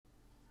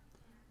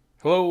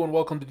Hello and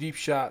welcome to Deep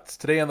Shots.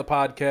 Today on the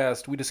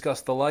podcast, we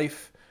discuss the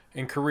life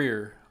and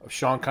career of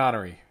Sean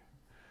Connery.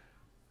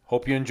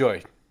 Hope you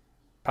enjoy.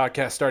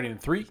 Podcast starting in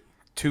 3,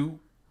 2,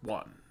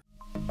 1.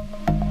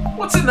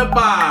 What's in the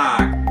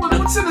box?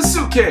 What's in the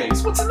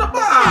suitcase? What's in the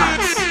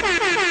box?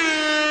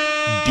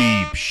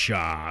 Deep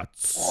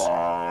Shots.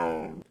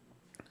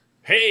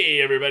 Hey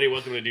everybody,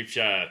 welcome to Deep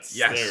Shots.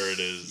 Yes. There it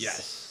is.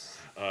 Yes.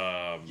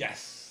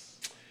 Yes.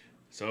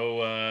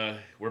 So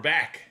we're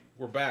back.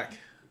 We're back.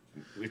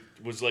 It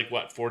was like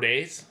what, 4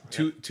 days?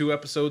 Two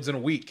episodes in a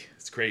week.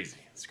 It's crazy.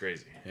 It's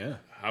crazy. Yeah.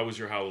 How was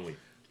your Halloween?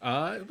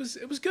 It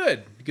was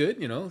good.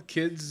 Good. You know,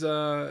 kids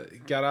got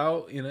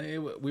out. You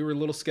know, we were a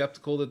little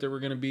skeptical that there were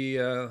going to be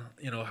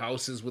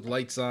houses with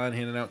lights on,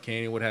 handing out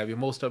candy, what have you.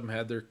 Most of them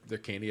had their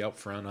candy out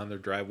front on their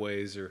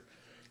driveways or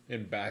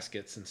in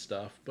baskets and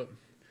stuff. But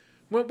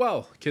went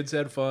well. Kids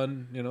had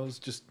fun. You know, it was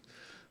just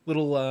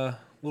little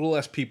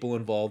less people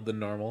involved than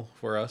normal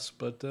for us,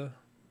 but it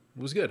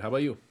was good. How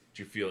about you? Did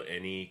you feel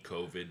any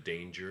COVID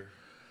danger?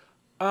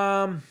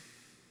 You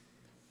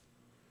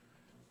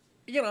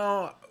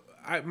know,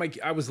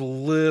 I was a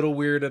little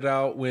weirded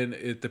out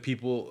when the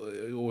people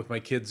with my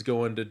kids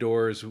going to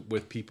doors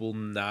with people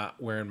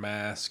not wearing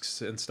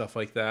masks and stuff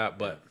like that.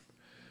 But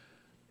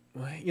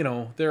you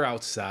know, they're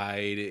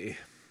outside.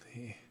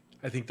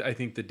 I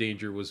think the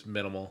danger was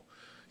minimal.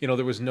 You know,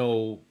 there was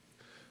no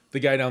the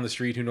guy down the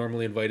street who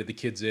normally invited the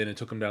kids in and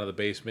took them down to the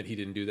basement. He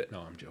didn't do that.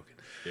 No, I'm joking.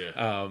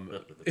 Yeah.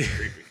 That's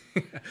creepy.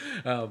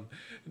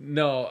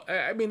 No,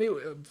 I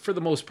mean, for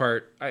the most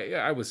part,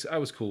 I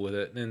was cool with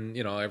it, and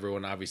you know,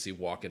 everyone obviously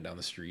walking down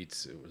the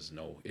streets, it was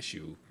no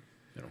issue.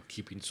 You know,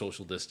 keeping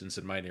social distance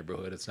in my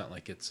neighborhood. It's not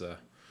like it's a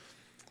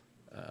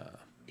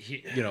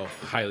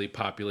highly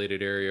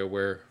populated area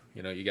where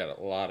you know you got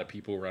a lot of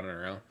people running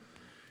around.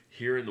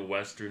 Here in the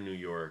Western New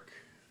York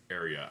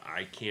area,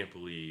 I can't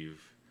believe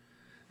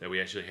that we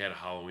actually had a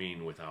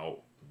Halloween without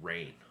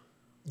rain.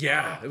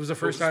 Yeah, it was the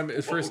first time.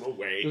 It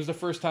away. was the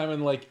first time in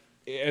like,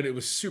 and it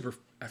was super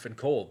effing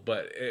cold.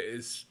 But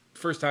it's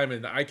first time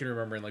in I can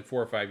remember in like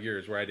 4 or 5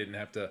 years where I didn't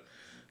have to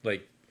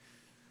like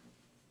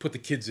put the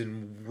kids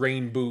in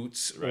rain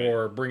boots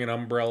or bring an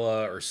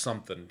umbrella or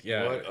something.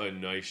 Yeah, What a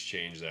nice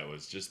change that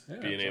was. Just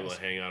being able to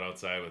hang out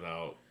outside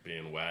without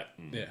being wet.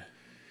 And yeah.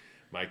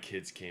 My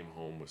kids came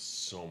home with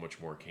so much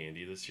more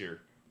candy this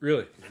year.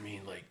 Really? I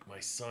mean, like my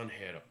son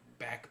had a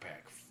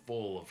backpack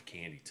full of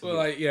candy. Well,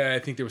 I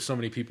think there were so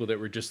many people that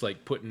were just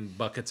like putting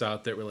buckets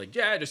out that were like,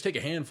 yeah, just take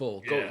a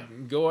handful,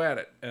 go at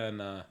it. And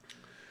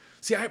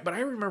but I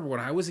remember when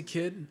I was a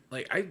kid,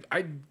 like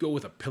I'd go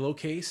with a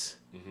pillowcase,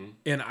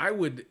 and I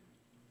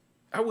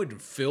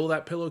wouldn't fill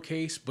that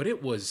pillowcase, but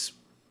it was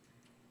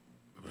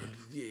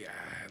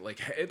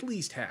like at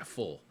least half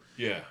full.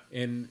 Yeah.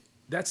 And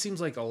that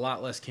seems like a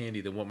lot less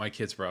candy than what my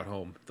kids brought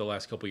home the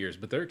last couple of years,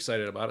 but they're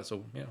excited about it,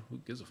 so yeah, who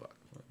gives a fuck?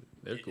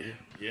 They're cool.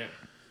 Yeah.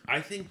 I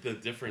think the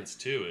difference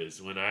too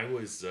is when I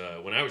was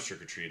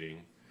trick or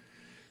treating,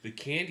 the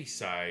candy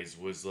size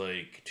was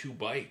like 2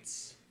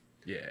 bites.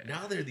 Yeah.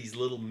 Now they're these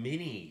little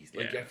minis.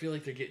 Like Yeah. I feel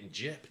like they're getting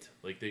gypped.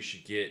 Like they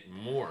should get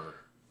more.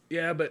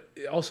 Yeah, but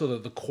also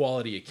the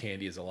quality of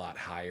candy is a lot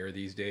higher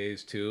these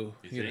days too.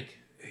 You think?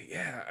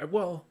 Yeah.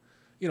 Well,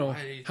 you know,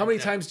 Why do you how think many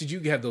that? times did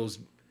you have those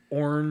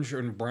orange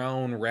and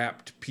brown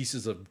wrapped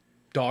pieces of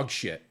dog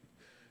shit?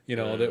 You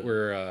know, that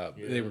were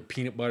they were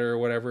peanut butter or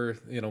whatever.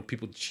 You know,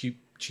 people cheap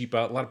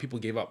out. A lot of people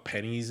gave out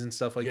pennies and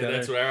stuff like that. Yeah,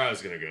 that's where I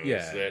was gonna go.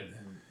 Yeah. Is that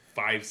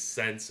 5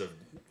 cents of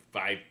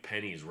 5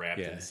 pennies wrapped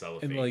in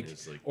cellophane. And like,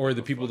 is like, or what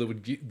the people fuck?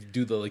 that would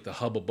do the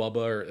Hubba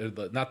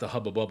Bubba or not the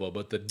Hubba Bubba,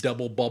 but the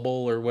double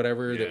bubble or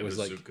whatever that was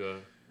bazooka.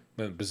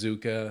 like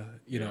bazooka.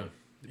 You know,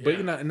 Yeah. but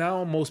you know,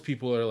 now most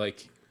people are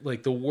like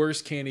the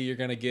worst candy you're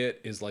gonna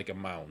get is like a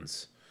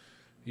Mounds.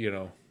 You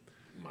know,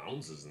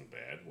 Mounds isn't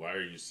bad. Why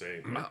are you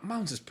saying that?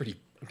 Mounds is pretty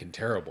fucking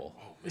terrible.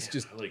 Oh, it's man,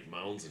 just I like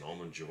Mounds and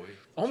Almond Joy.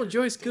 Almond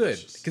Joy's good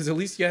Delicious. because at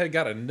least you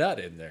got a nut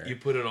in there. You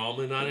put an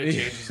almond on it, it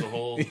changes the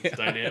whole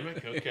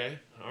dynamic. Okay,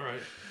 all right.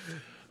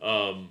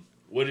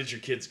 What did your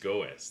kids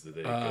go as? Did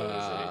they go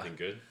as anything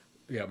good?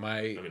 Yeah,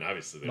 I mean,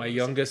 obviously, they my were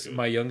youngest something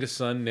my youngest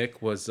son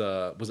Nick was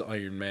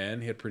Iron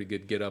Man. He had pretty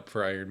good get up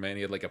for Iron Man.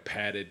 He had like a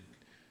padded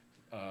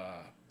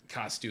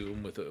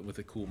costume with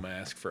a cool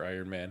mask for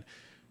Iron Man,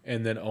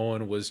 and then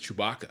Owen was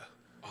Chewbacca. good.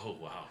 Oh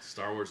wow,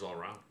 Star Wars all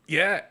around.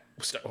 Yeah,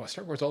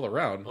 Star Wars all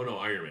around. Oh no,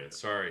 Iron Man.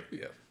 Sorry,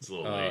 Yeah, it's a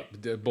little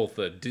late. both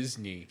the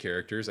Disney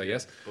characters, I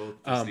guess.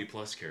 Both Disney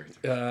Plus characters.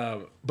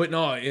 But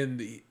no,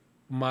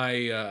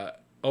 my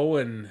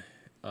Owen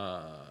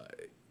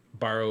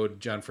borrowed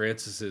John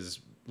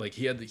Francis's. Like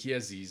he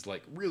has these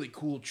like really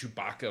cool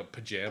Chewbacca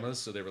pajamas,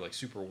 so they were like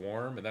super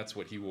warm, and that's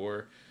what he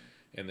wore.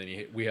 And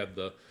then we have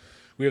the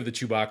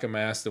Chewbacca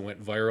mask that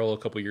went viral a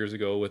couple years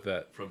ago with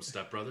that. From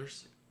Step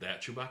Brothers,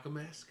 that Chewbacca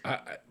mask. I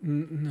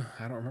don't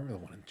remember the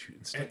one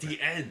in At the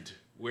end,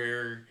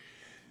 where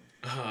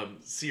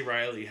C.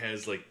 Riley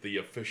has like the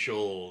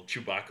official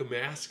Chewbacca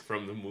mask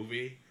from the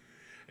movie,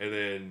 and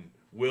then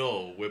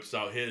Will whips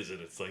out his,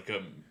 and it's like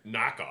a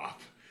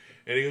knockoff.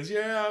 And he goes,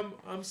 "Yeah,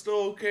 I'm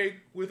still okay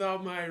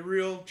without my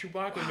real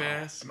Chewbacca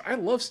mask." I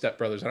love Step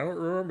Brothers. I don't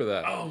remember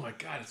that. Oh my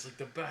god, it's like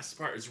the best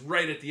part. It's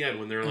right at the end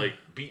when they're like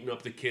beating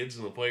up the kids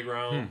in the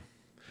playground.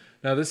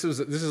 Now this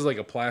is like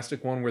a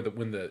plastic one where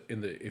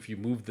if you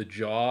move the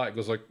jaw, it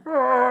goes like.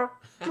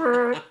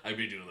 I'd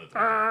be doing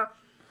that.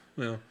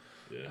 No.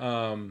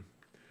 Yeah.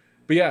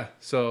 But yeah,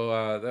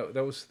 so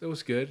that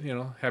was good. You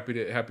know, happy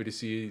to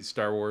see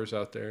Star Wars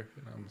out there.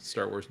 I'm a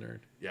Star Wars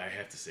nerd. Yeah, I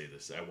have to say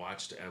this. I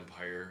watched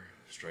Empire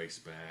Strikes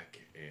Back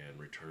and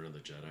Return of the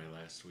Jedi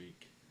last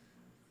week.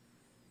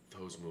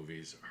 Those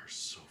movies are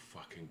so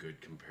fucking good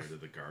compared to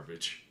the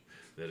garbage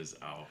that is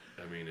out.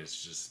 I mean,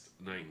 it's just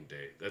night and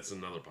day. That's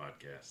another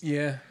podcast.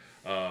 Yeah.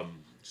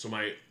 So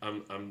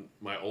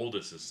my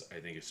oldest is,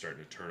 I think, is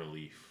starting to turn a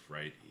leaf.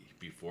 Right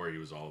before he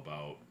was all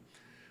about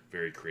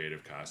very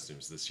creative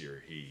costumes. This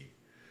year he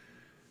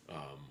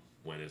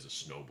went as a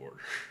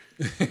snowboarder,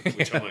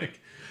 which I'm like,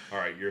 all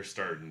right, you're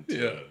starting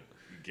to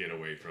get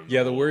away from.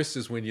 The worst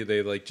is when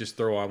they like just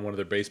throw on one of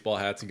their baseball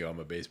hats and go, "I'm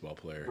a baseball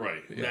player."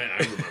 Right. Yeah.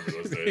 I remember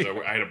those days.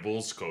 I had a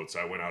Bulls coat, so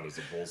I went out as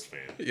a Bulls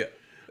fan. Yeah.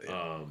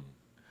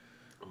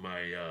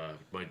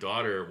 My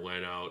daughter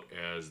went out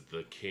as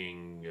the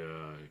King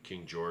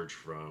George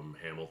from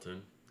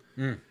Hamilton,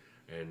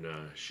 and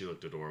she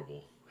looked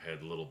adorable.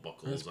 Had little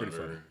buckles on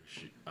her.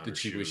 Was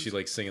she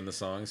like singing the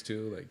songs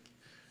too? Like,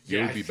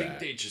 yeah, I think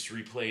they just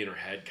replay in her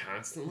head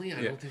constantly.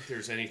 I don't think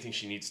there's anything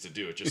she needs to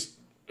do. It just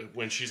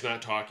when she's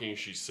not talking,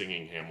 she's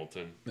singing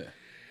Hamilton. Yeah.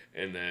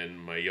 And then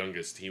my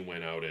youngest, he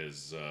went out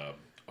as a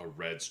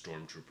red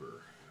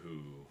stormtrooper,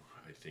 who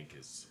I think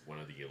is one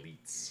of the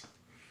elites.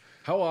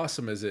 How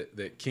awesome is it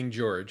that King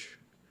George,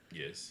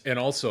 yes, and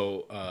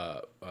also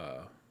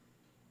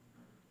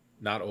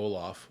not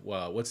Olaf.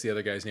 Well, what's the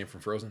other guy's name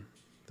from Frozen?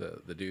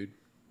 The dude.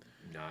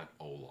 Not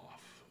Olaf.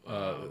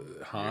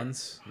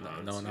 Hans?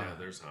 Hans? No. Yeah,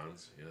 there's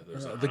Hans. Yeah,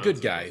 there's the good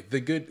guy. The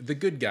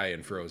good guy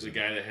in Frozen. The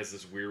guy that has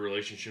this weird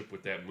relationship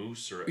with that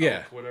moose or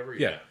elk, whatever.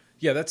 Yeah.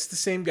 That's the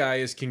same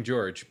guy as King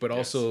George, but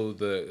also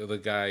the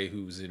guy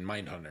who's in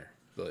Mindhunter.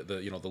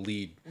 The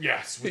lead.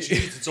 Yes, which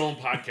needs its own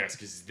podcast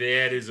because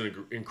that is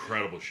an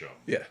incredible show.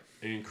 Yeah.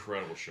 An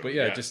incredible show. But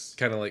just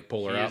kind of like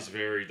polar out. He's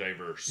very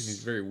diverse. And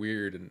he's very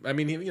weird, and I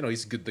mean,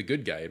 he's the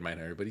good guy in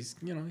Mindhunter, but he's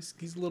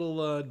a little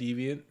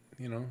deviant.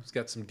 He's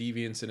got some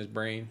deviance in his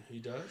brain. He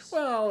does?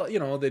 Well,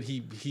 that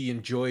he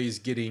enjoys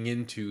getting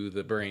into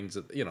the brains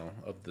of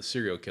the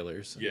serial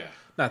killers. Yeah.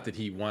 Not that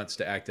he wants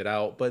to act it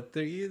out, but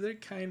they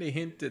kind of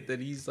hinted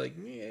that he's like,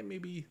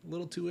 maybe a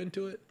little too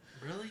into it.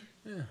 Really?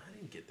 Yeah. I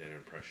didn't get that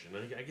impression.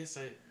 I guess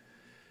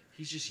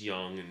he's just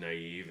young and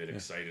naive and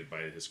excited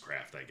by his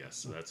craft, I guess.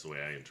 So that's the way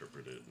I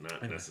interpret it.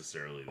 Not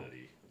necessarily that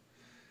he...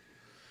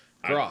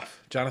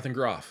 Groff. Jonathan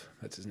Groff.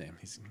 That's his name.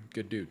 He's a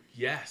good dude.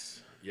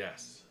 Yes.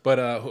 But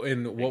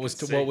and what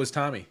was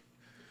Tommy?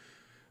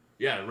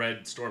 Yeah,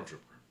 Red Stormtrooper.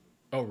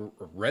 Oh,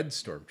 a Red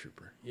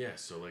Stormtrooper. Yeah,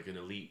 so like an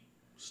elite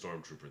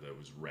Stormtrooper that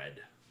was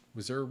red.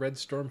 Was there Red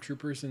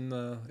Stormtroopers in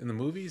the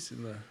movies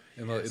in the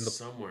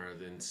somewhere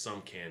in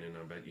some canon?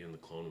 I bet you in the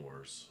Clone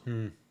Wars.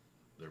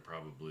 They're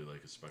probably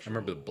like a special. I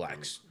remember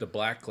the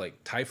black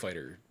like TIE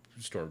Fighter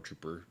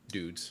Stormtrooper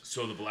dudes.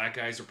 So the black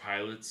guys are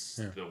pilots.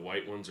 Yeah. The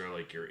white ones are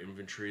like your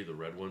infantry. The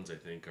red ones I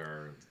think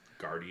are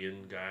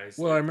Guardian guys.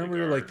 Well, I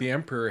remember like the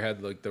Emperor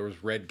had like there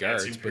was red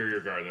guards. That's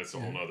Imperial Guard. That's a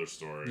whole other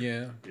story.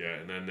 Yeah. Yeah,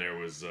 and then there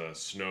was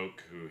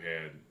Snoke who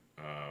had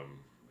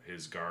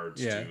his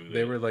guards. Yeah, too.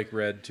 They were like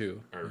red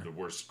too. Or the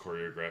worst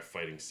choreographed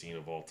fighting scene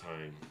of all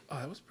time. Oh,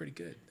 that was pretty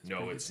good.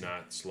 It's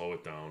not. Slow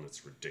it down.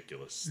 It's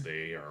ridiculous.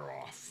 They are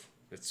off.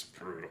 It's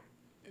brutal.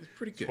 It's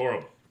pretty good. It's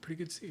horrible.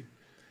 Pretty good scene.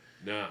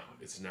 No,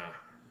 it's not.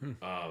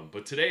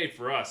 But today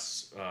for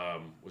us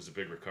was a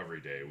big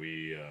recovery day.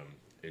 We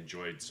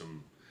enjoyed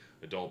some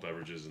adult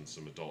beverages and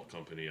some adult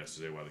company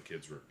yesterday while the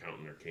kids were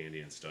counting their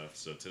candy and stuff.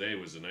 So today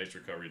was a nice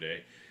recovery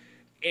day.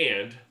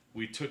 And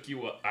we took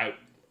you...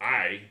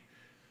 I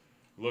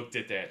looked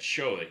at that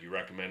show that you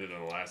recommended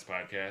on the last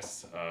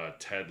podcast,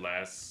 Ted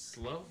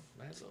Lasso.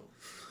 I'm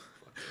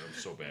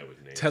so bad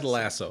with names. Ted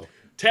Lasso.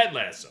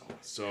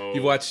 So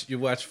you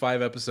watched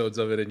 5 episodes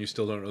of it and you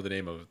still don't know the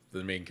name of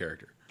the main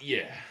character.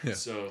 Yeah.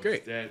 So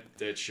great.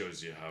 That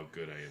shows you how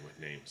good I am with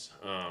names.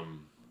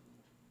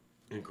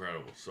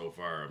 Incredible. So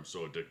far, I'm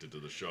so addicted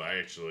to the show. I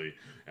actually,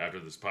 after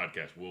this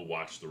podcast, will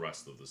watch the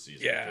rest of the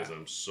season because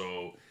I'm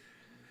so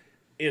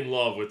in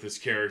love with this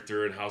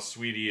character and how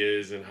sweet he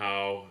is and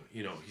how,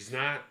 he's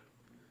not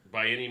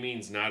by any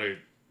means not a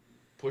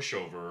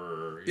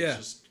pushover. He's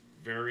just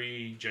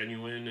very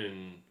genuine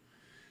and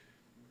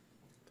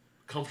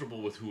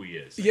comfortable with who he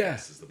is. I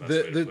guess is the best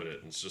way to put it.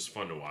 And it's just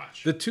fun to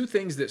watch. The 2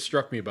 things that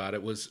struck me about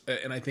it was,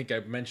 and I think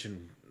I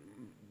mentioned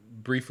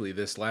briefly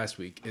this last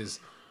week, is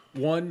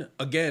one,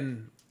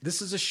 again,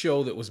 this is a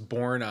show that was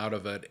born out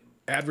of an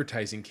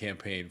advertising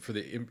campaign for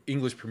the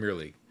English Premier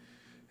League.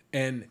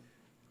 And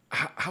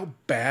how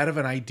bad of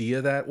an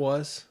idea that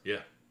was.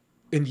 Yeah.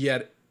 And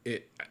yet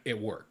it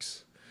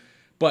works.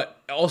 But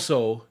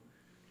also,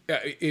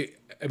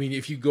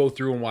 if you go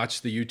through and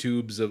watch the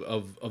YouTubes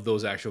of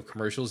those actual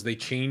commercials, they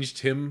changed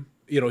him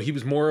he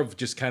was more of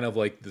just kind of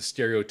like the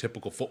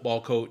stereotypical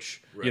football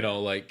coach, Right.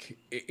 like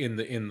in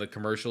the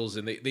commercials,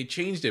 and they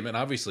changed him and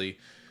obviously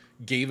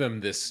gave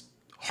him this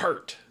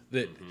heart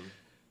that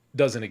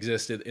doesn't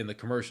exist in the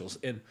commercials.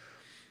 And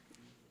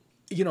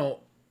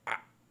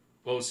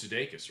Well, it's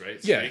Sudeikis,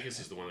 right? Yeah. Sudeikis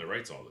is the one that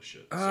writes all this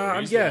shit.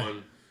 He's yeah. the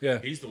one. Yeah.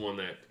 He's the one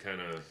that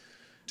kind of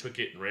took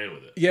it and ran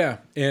with it. Yeah,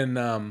 and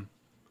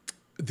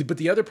but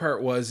the other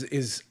part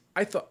is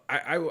I thought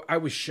I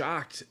was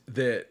shocked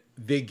that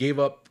they gave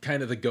up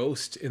kind of the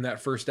ghost in that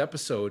first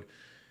episode,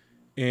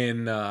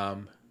 and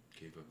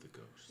Gave up the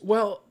ghost.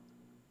 well,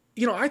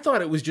 I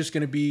thought it was just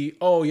going to be,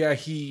 oh yeah,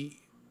 he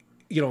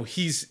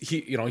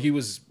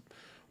was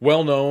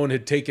well known,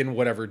 had taken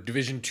whatever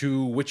Division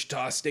II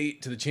Wichita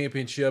State to the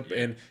championship,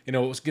 and it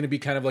was going to be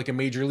kind of like a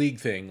major league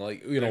thing,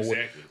 like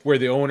Exactly. where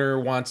the owner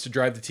wants to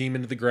drive the team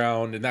into the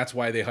ground, and that's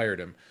why they hired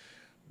him.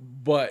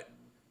 But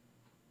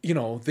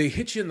they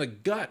hit you in the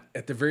gut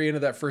at the very end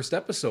of that first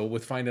episode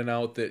with finding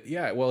out that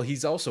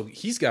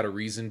he's got a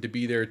reason to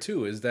be there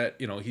too. Is that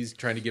he's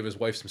trying to give his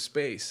wife some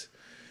space,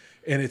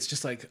 and it's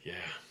just like,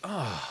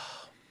 Yeah.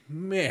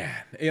 man,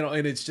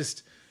 and it's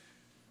just.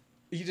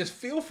 You just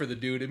feel for the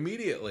dude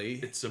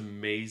immediately. It's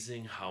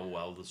amazing how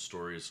well the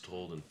story is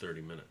told in 30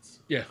 minutes.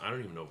 Yeah. I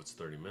don't even know if it's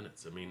 30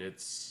 minutes. I mean,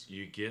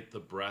 you get the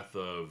breadth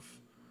of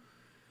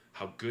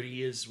how good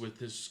he is with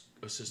his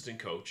assistant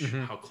coach,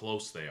 how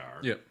close they are.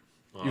 Yeah.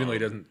 Even though he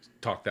doesn't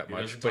talk that He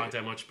much. doesn't but talk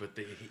that much, but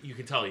you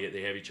can tell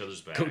they have each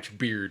other's back. Coach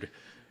Beard.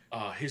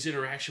 His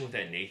interaction with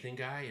that Nathan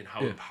guy and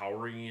how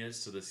empowering he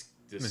is to this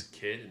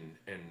kid,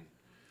 and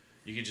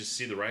you can just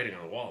see the writing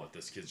on the wall that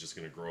this kid's just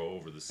going to grow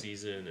over the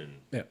season. And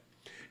Yeah.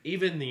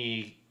 even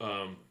the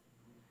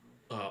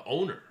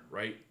owner,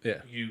 right?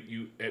 Yeah.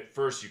 You at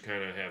first you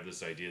kind of have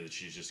this idea that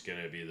she's just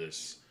going to be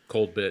this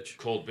Cold bitch.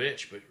 cold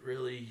bitch, but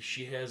really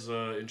she has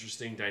an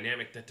interesting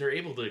dynamic that they're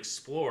able to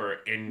explore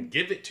and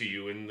give it to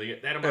you in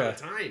that amount of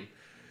time.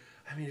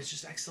 I mean, it's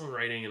just excellent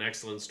writing and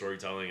excellent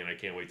storytelling, and I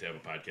can't wait to have a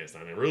podcast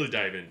on it and really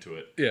dive into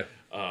it.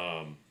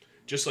 Yeah.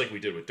 Just like we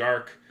did with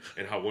Dark,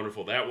 and how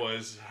wonderful that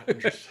was.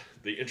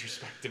 The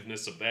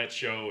introspectiveness of that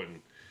show,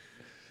 and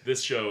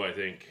this show, I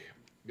think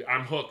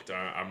I'm hooked.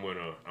 I'm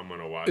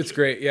gonna watch it. It's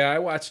great. Yeah, I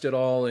watched it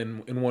all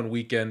in one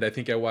weekend. I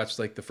think I watched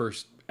like the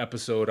first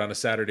episode on a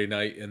Saturday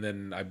night, and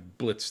then I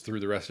blitzed through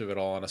the rest of it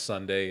all on a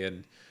Sunday.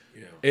 And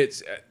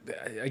it's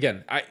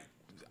again,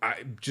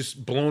 I'm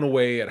just blown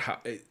away at how.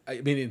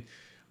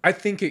 I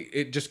think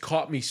it just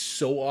caught me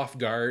so off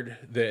guard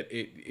that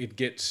it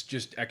gets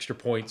just extra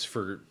points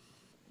for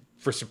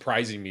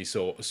surprising me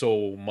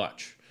so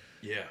much.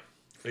 Yeah.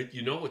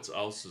 You know what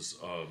else is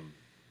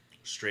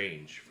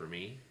strange for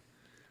me?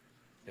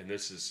 And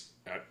this is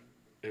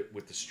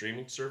with the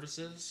streaming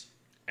services,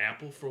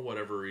 Apple, for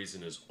whatever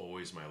reason, is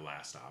always my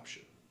last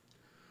option.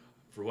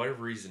 For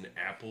whatever reason,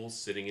 Apple's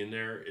sitting in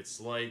there. It's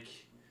like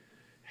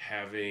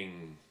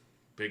having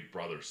Big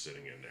Brother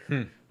sitting in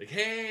there. Like,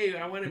 hey,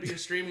 I want to be a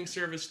streaming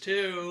service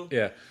too.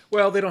 Yeah.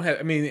 Well, they don't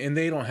have. And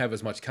they don't have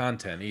as much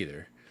content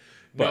either.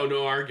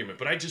 No argument.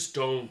 But I just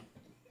don't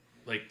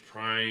like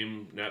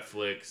Prime,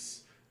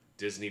 Netflix,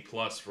 Disney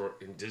Plus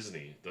and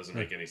Disney doesn't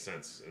make any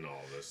sense in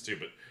all of this too.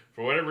 But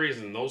for whatever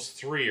reason, those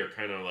three are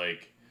kind of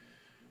like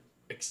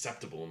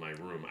acceptable in my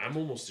room. I'm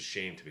almost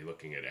ashamed to be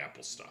looking at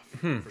Apple stuff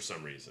for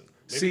some reason.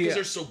 Maybe because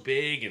they're so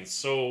big and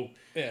so.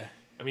 Yeah.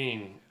 I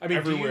mean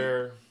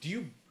everywhere. Do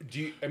you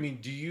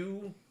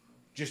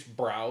just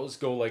browse?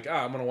 Go like,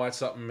 I'm gonna watch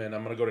something, and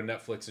I'm gonna go to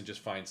Netflix and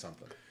just find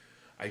something.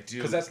 I do,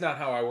 Because that's not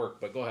how I work.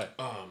 But go ahead.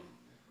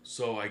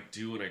 So I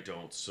do and I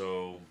don't.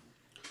 So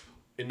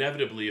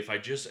inevitably, if I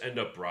just end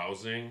up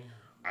browsing,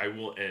 I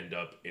will end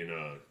up in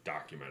a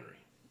documentary.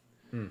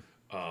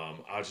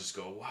 I'll just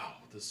go, wow,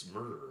 this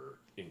murderer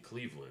in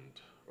Cleveland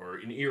or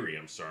in Erie.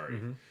 I'm sorry.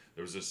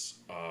 There was this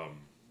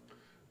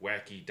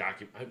wacky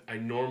I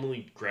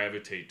normally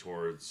gravitate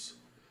towards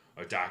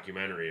a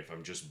documentary if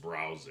I'm just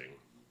browsing.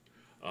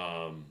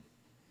 I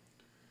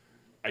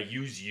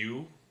use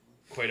you,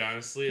 quite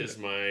honestly, as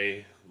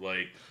my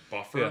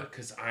buffer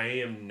because I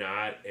am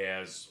not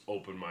as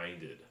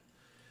open-minded.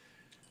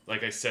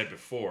 Like I said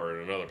before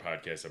in another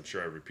podcast, I'm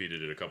sure I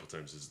repeated it a couple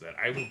times, is that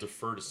I will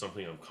defer to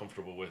something I'm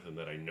comfortable with and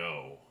that I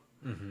know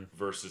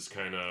versus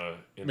kind of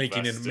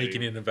Making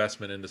an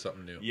investment into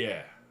something new.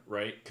 Yeah,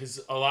 right? Because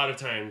a lot of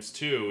times,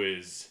 too,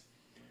 is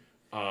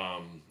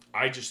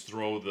I just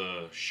throw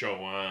the show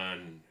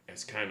on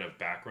as kind of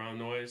background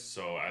noise.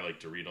 So I like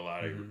to read a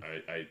lot.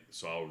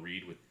 So I'll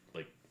read with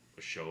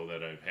a show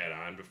that I've had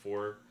on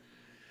before.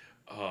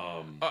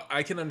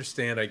 I can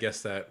understand, I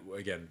guess, that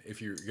again,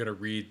 if you're gonna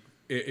read,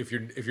 if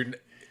you've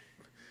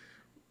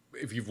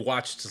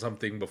watched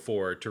something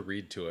before, to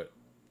read to it.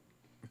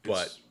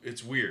 But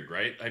it's weird,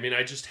 right? I mean,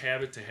 I just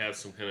have it to have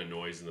some kind of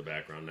noise in the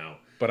background now.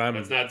 But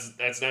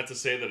that's not to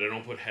say that I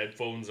don't put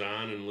headphones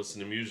on and listen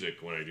to music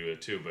when I do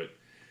it too. But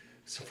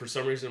for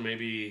some reason,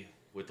 maybe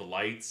with the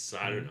lights,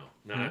 I don't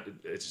know.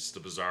 It's just a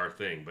bizarre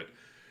thing. But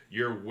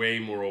you're way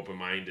more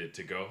open-minded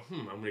to go,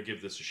 I'm going to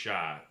give this a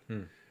shot.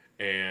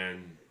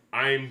 And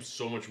I'm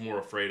so much more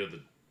afraid of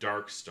the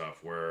dark stuff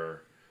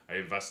where I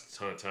invest a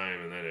ton of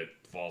time and then it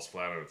falls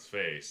flat on its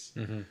face.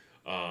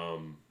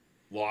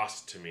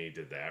 Lost to me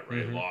did that,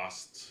 right?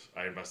 Lost,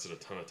 I invested a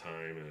ton of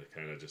time and it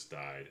kind of just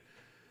died.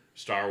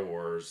 Star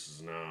Wars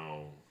is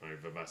now,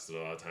 I've invested a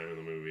lot of time in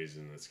the movies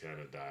and it's kind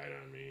of died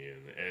on me.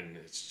 And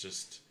it's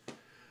just,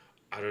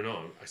 I don't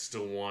know. I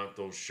still want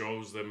those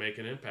shows that make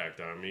an impact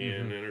on me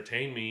and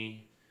entertain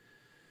me.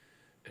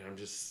 And I'm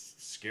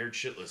just scared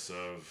shitless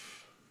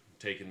of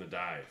taking the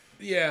dive.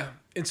 Yeah.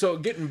 And so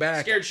getting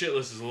back. Scared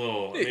shitless is a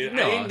little, I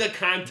mean, in the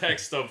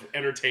context of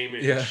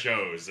entertainment and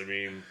shows, I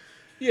mean.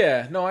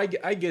 Yeah, no, I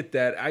get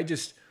that. I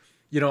just,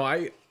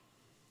 I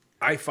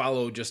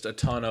follow just a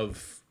ton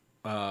of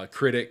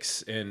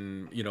critics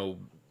and,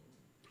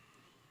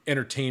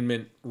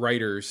 entertainment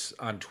writers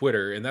on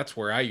Twitter, and that's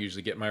where I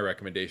usually get my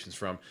recommendations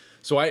from.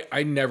 So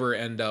I never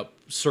end up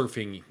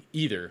surfing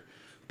either.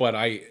 But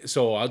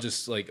I'll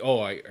just like,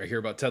 I hear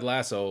about Ted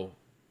Lasso.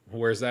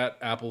 Where's that?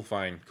 Apple,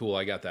 fine, cool,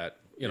 I got that.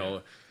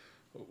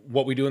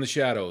 What We Do in the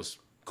Shadows,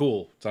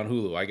 cool, it's on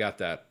Hulu, I got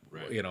that.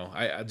 Right.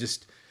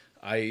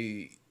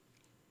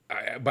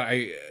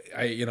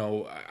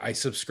 I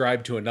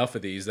subscribe to enough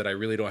of these that I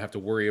really don't have to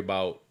worry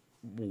about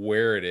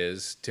where it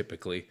is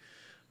typically.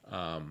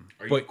 Are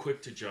you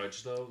quick to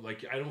judge though?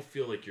 Like, I don't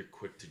feel like you're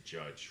quick to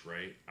judge,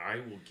 right? I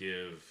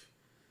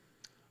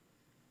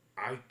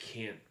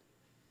can't.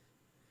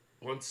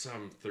 Once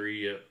I'm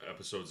 3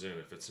 episodes in,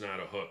 if it's not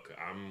a hook,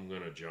 I'm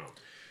gonna jump.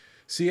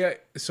 See,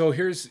 so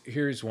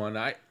here's one.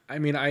 I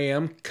mean, I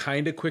am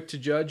kind of quick to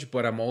judge,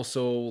 but I'm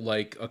also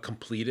like a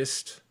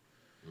completist,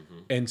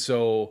 and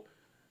so.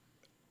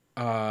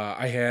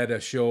 I had a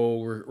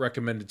show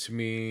recommended to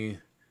me,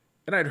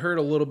 and I'd heard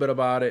a little bit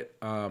about it.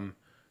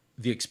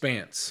 The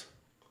Expanse.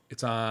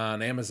 It's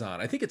on Amazon.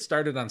 I think it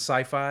started on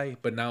Sci-Fi,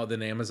 but now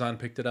then Amazon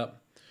picked it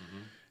up.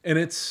 And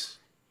it's,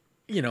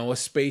 a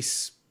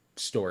space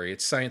story.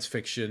 It's science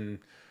fiction.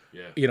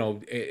 Yeah.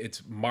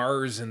 It's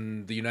Mars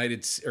and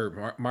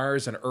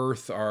Mars and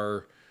Earth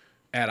are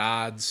at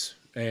odds,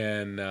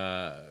 and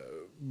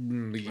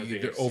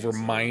they're over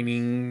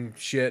mining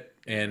shit.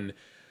 And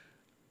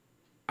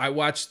I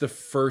watched the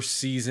first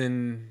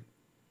season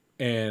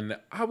and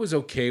I was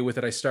okay with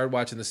it. I started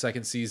watching the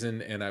second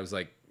season and I was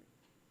like,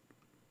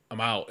 I'm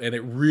out. And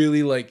it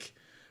really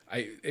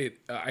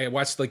I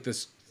watched like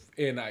this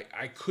and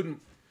I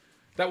couldn't,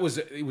 it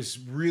was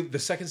real. The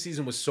second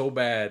season was so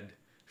bad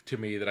to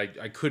me that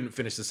I couldn't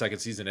finish the second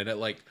season, and it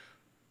like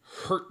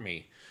hurt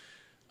me.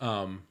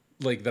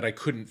 Like that I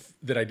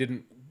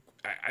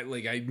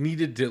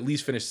needed to at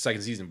least finish the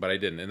second season, but I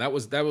didn't. And that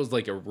was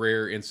like a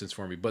rare instance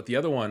for me. But the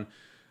other one,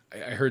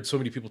 I heard so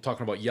many people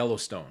talking about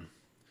Yellowstone.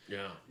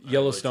 Yeah,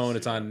 Yellowstone.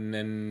 It's on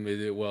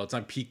it's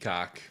on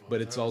Peacock,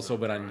 but it's also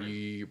been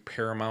on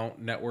Paramount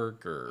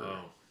Network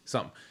or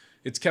something.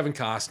 It's Kevin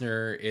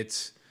Costner.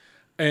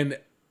 I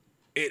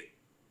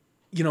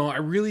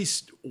really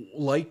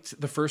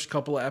liked the first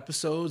couple of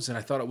episodes, and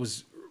I thought it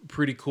was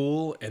pretty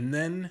cool. And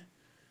then,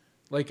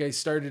 like, I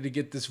started to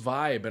get this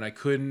vibe, and I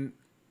couldn't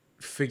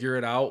figure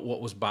it out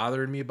what was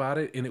bothering me about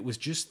it, and it was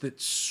just that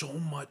so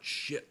much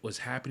shit was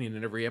happening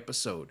in every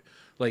episode.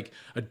 Like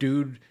a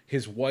dude,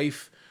 his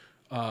wife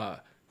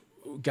got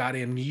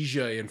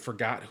amnesia and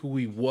forgot who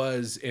he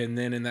was, and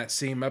then in that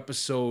same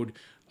episode,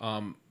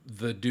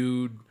 the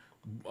dude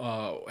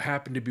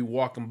happened to be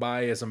walking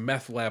by as a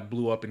meth lab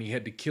blew up, and he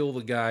had to kill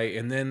the guy.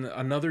 And then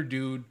another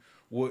dude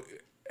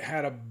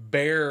had a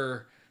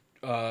bear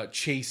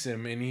chase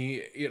him, and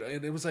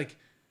it was like,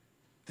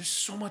 there's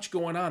so much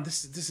going on.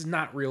 This is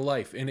not real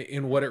life.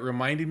 And what it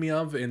reminded me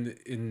of, and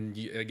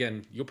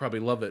again, you'll probably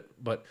love it,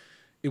 but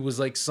it was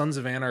like Sons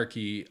of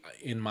Anarchy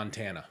in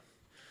Montana.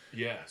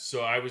 Yeah,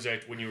 so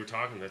when you were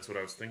talking, that's what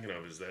I was thinking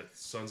of, is that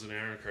Sons of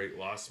Anarchy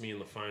lost me in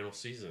the final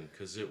season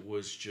because it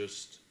was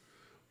just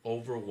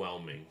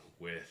overwhelming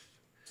with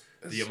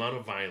the amount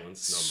of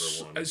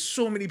violence, number one.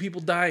 So many people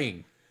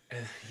dying.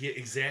 Yeah,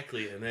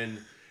 exactly. And then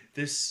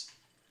this,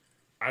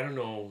 I don't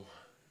know,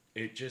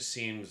 it just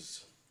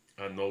seems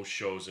on those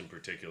shows in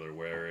particular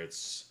where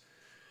it's,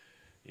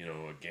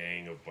 a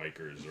gang of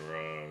bikers or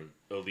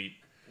a elite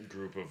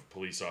group of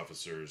police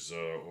officers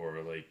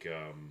or like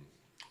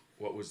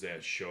what was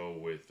that show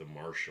with the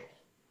marshal?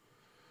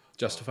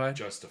 Justified?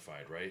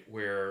 Justified, right?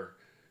 Where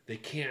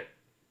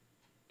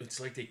it's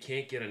like they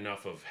can't get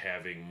enough of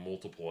having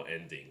multiple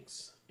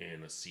endings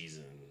in a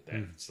season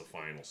that's the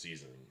final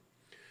season.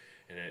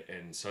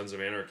 And Sons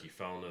of Anarchy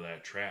fell into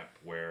that trap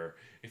where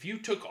if you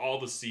took all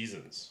the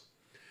seasons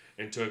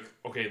and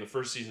in the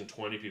first season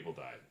 20 people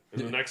died,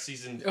 in the next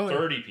season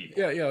 30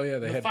 people. Yeah.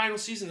 In the final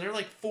season, they're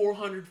like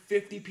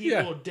 450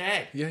 people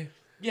dead. Yeah.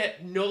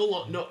 Yet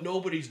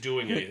nobody's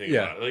doing anything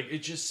about it. Like,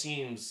 it just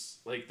seems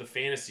like the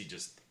fantasy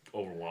just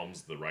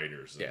overwhelms the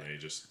writers, and they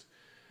just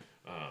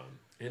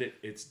and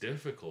it's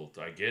difficult.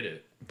 I get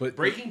it. But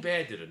Breaking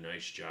Bad did a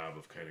nice job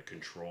of kind of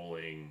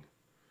controlling.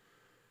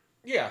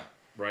 Yeah.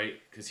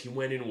 Right? Because he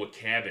went into a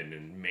cabin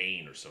in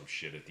Maine or some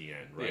shit at the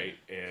end, right?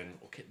 Yeah. And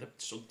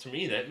so to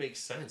me that makes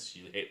sense.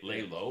 You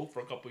lay low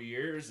for a couple of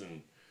years,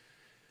 and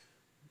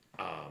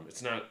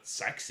it's not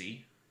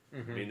sexy, I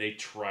mean, they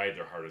tried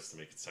their hardest to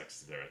make it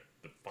sexy there at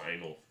the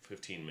final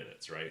 15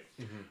 minutes, right?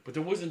 But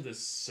there wasn't this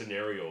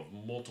scenario of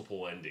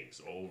multiple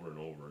endings over and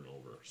over and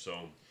over.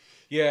 So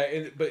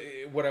Yeah, but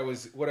what I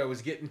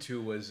was getting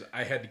to was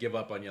I had to give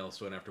up on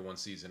Yellowstone after one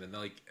season, and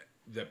like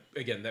that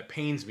again, that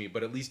pains me.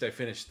 But at least I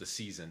finished the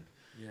season,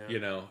 you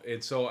know.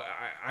 And so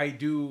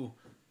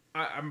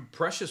I'm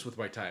precious with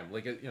my time.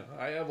 Like, you know,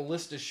 I have a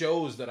list of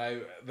shows that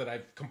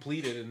I've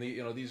completed, and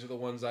these are the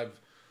ones I've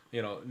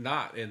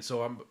not. And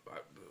so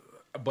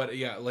but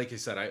yeah, like I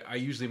said, I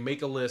usually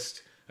make a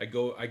list. I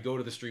go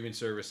to the streaming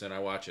service and I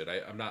watch it.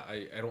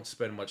 I don't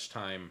spend much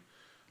time.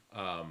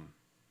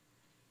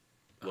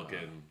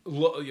 looking,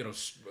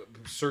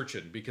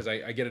 Searching, because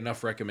I get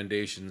enough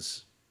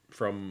recommendations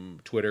from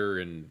Twitter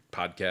and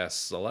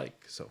podcasts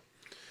alike. So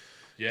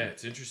yeah,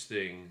 it's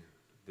interesting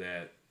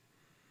that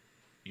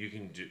you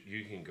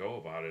can go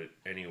about it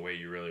any way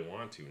you really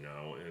want to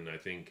now. And I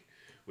think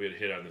we had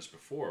hit on this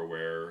before,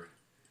 where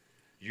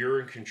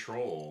you're in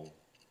control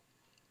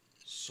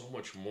so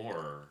much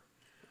more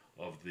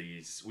of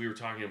these. We were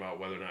talking about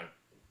whether or not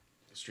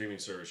streaming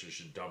services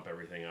should dump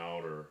everything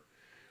out or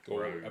Go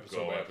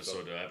episode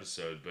to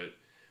episode. But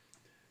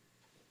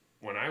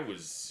when I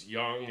was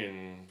young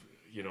and,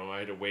 I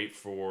had to wait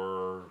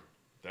for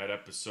that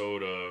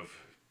episode of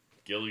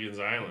Gilligan's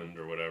Island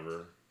or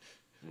whatever,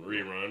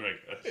 rerun, I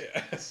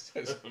guess.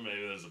 yes.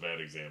 Maybe that's a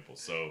bad example.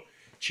 So,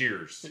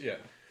 Cheers. Yeah.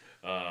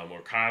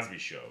 Or Cosby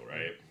Show,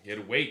 right? You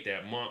had to wait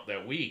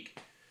that week,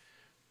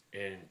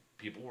 and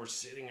people were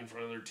sitting in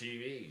front of their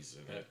TVs,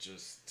 and that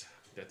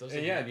doesn't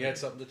And happen. you had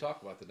something to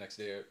talk about the next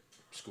day at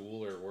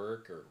school or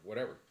work or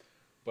whatever.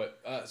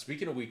 But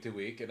speaking of week to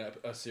week, and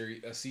a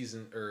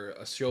season or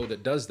a show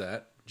that does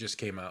that just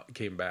came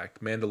back.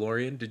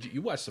 Mandalorian. Did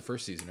you watch the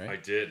first season, right? I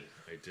did.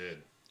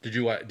 Did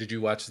you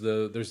watch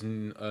there's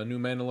a new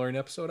Mandalorian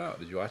episode out?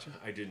 Did you watch it?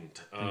 I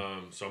didn't.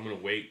 So I'm gonna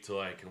wait till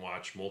I can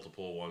watch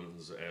multiple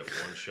ones at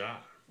one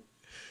shot.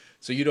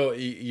 So you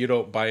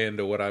don't buy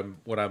into what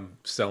I'm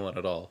selling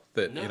at all.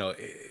 That No.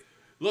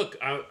 Look,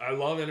 I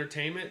love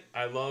entertainment.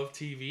 I love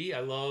TV. I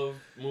love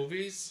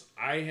movies.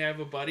 I have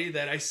a buddy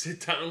that I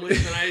sit down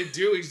with, and I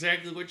do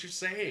exactly what you're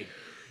saying.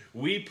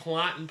 We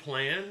plot and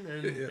plan,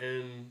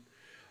 and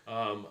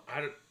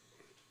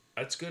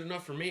that's good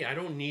enough for me. I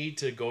don't need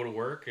to go to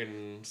work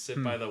and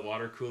sit by the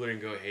water cooler and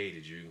go, "Hey,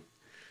 did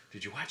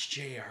you watch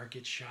JR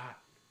get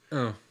shot?"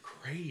 Oh,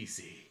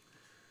 Crazy.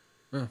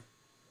 Oh.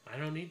 I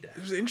don't need that.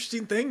 it was an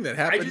interesting thing that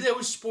I happened. do that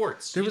with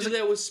sports. There You was do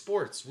that with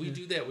sports. We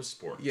do that with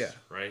sports. Yeah.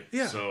 Right?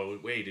 Yeah. So,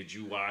 wait, did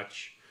you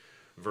watch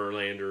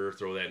Verlander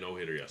throw that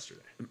no-hitter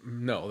yesterday?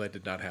 No, that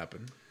did not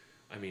happen.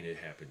 I mean, it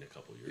happened a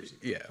couple years ago.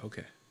 Yeah,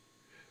 okay.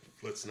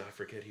 Let's not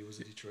forget he was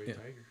a Detroit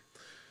Tiger.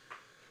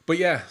 But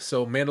yeah,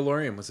 so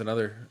Mandalorian was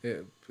another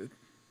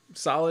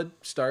solid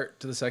start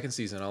to the second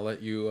season. I'll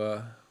let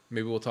you.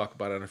 Maybe we'll talk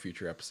about it on a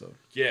future episode.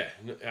 Yeah.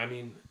 I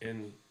mean,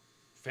 and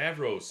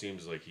Favreau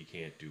seems like he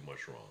can't do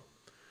much wrong.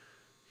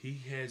 He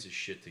has his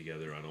shit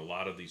together on a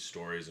lot of these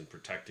stories and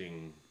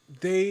protecting.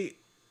 They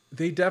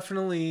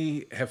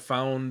definitely have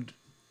found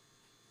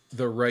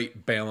the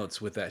right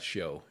balance with that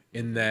show,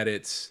 in that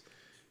it's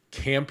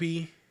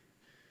campy,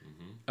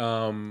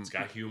 It's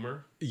got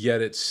humor.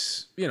 yet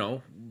it's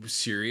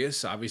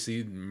serious.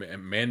 Obviously,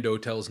 Mando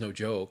tells no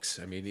jokes.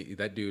 I mean,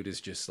 that dude is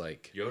just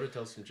like, Yoda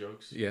tells some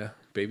jokes. yeah,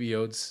 Baby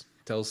Yoda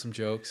tells some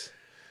jokes.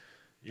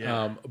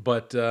 Yeah.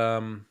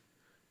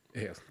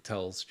 Yeah,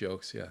 tells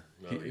jokes. Yeah,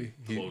 No, he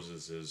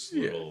closes his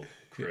little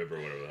crib or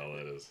whatever the hell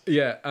that is.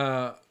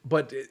 Yeah,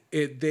 but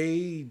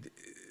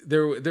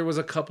there was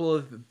a couple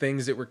of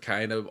things that were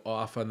kind of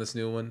off on this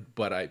new one,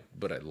 but I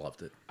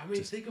loved it. I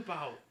mean, think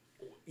about,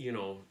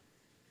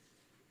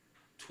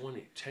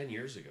 10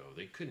 years ago,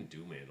 they couldn't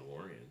do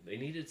Mandalorian. They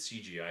needed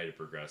CGI to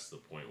progress to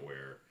the point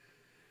where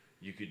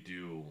you could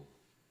do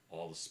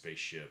all the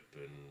spaceship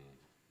and,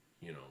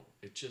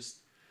 it's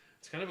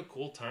kind of a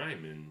cool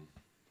time. And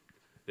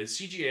the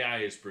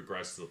CGI has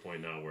progressed to the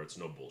point now where it's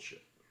no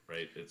bullshit,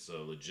 right? It's a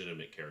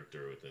legitimate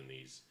character within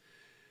these.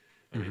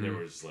 I mean, there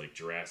was like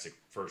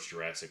first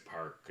Jurassic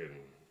Park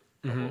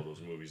and all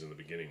those movies in the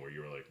beginning where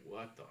you were like,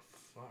 what the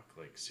fuck?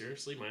 Like,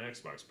 seriously? My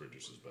Xbox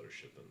produces better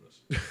shit than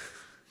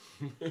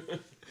this.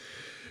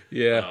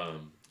 Yeah.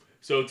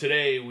 So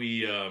today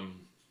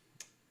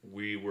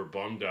we were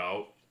bummed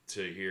out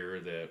to hear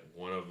that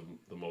one of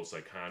the most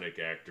iconic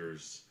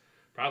actors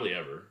probably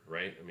ever,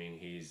 right? I mean,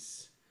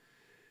 he's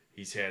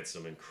had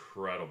some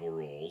incredible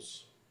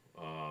roles.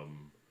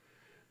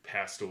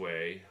 Passed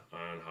away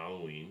on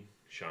Halloween,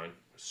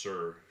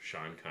 Sir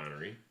Sean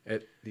Connery.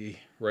 At the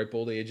ripe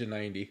old age of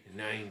 90.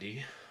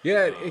 90.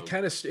 Yeah,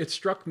 it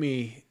struck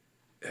me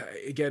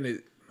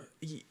again.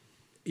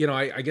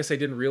 I guess I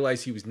didn't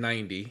realize he was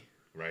 90.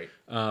 Right.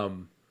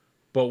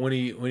 But when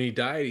he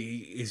died,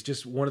 he's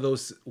just one of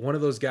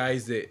those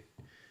guys that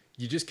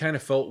you just kind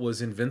of felt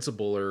was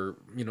invincible, or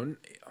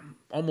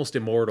almost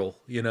immortal.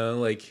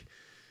 Like,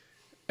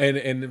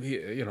 and he,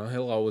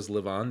 he'll always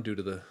live on due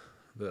to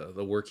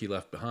the work he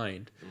left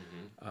behind.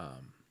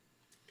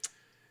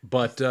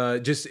 But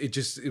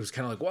it was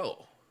kind of like,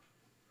 whoa.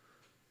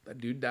 that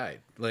dude died.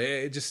 Like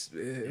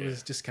it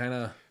was just kind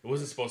of It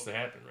wasn't supposed to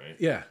happen, right?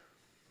 yeah.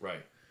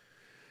 Right.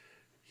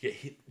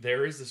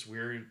 There is this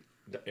weird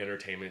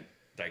entertainment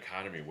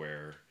dichotomy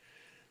where,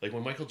 like,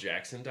 when Michael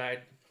Jackson died,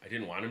 I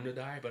didn't want him to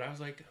die, but I was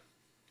like,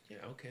 yeah,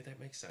 okay, that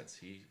makes sense.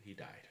 He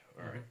died.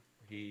 All right.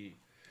 He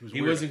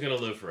wasn't going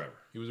to live forever.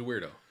 He was a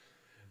weirdo.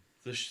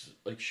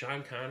 Like,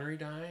 Sean Connery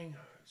dying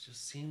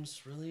just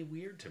seems really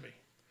weird to me.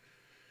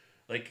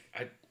 Like,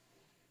 I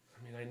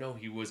mean, I know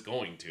he was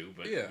going to,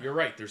 but Yeah. you're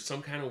right. There's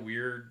some kind of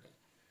weird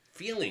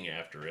feeling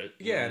after it.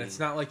 Yeah, and it's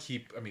not like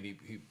he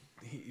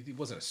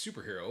wasn't a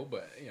superhero,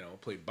 but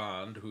played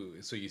Bond,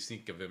 so you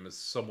think of him as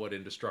somewhat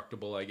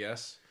indestructible, I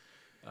guess.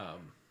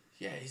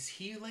 Yeah, is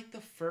he like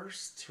the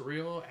first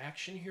real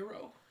action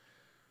hero?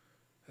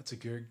 That's a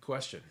good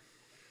question.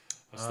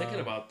 I was thinking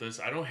about this.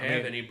 I don't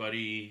have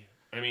anybody.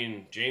 I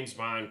mean, James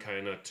Bond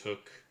kind of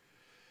took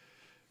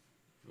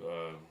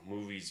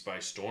movies by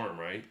storm,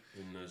 right?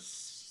 In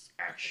this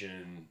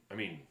action. I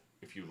mean,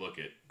 if you look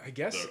at I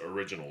guess the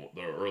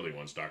early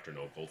ones, Dr.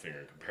 No, Goldfinger,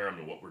 and compare them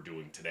to what we're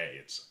doing today,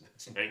 it's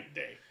night and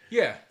day.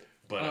 yeah,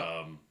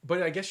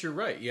 But I guess you're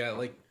right. Yeah,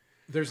 like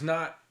there's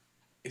not.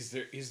 Is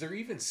there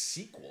even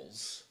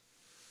sequels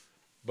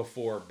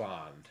before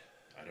Bond?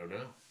 I don't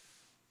know.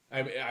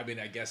 I mean,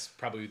 I guess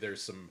probably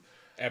there's some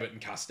Abbott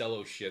and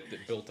Costello shit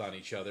that built on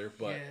each other,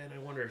 but Yeah, and I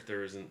wonder if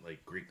there isn't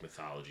like Greek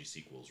mythology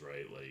sequels,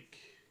 right? Like,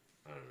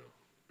 I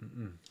don't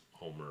know,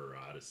 Homer,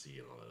 Odyssey,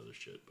 and all that other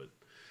shit.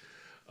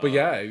 But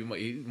yeah,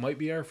 he might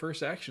be our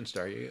first action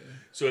star. Yeah.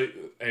 so,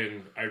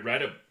 and I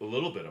read a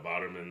little bit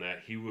about him, and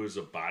that he was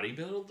a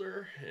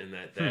bodybuilder, and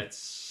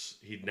that's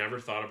he'd never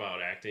thought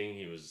about acting.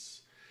 He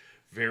was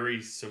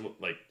very similar.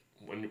 Like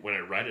when I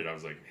read it, I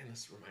was like, man,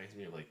 this reminds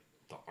me of like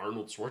the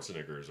Arnold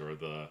Schwarzeneggers or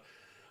the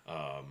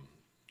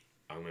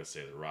I'm gonna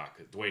say the Rock,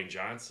 Dwayne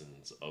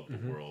Johnsons of the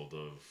world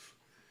of,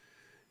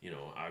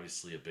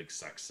 obviously a big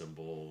sex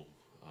symbol.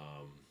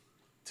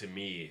 To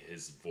me,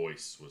 his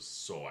voice was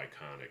so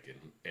iconic,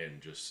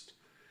 and just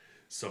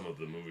some of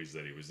the movies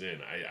that he was in.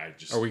 I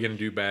just Are we gonna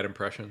do bad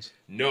impressions?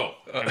 no,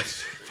 I'm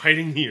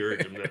fighting the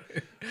urge. I'm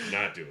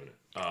not doing it.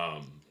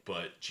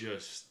 But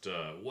just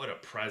what a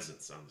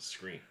presence on the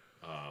screen.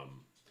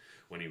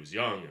 When he was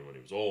young and when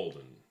he was old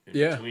and in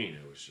between,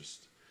 it was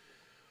just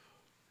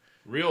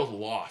real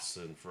loss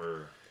and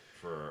for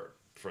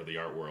the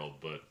art world,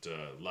 but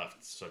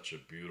left such a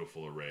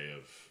beautiful array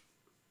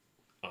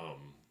of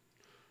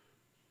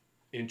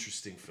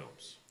interesting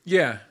films.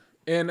 Yeah,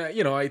 and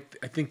I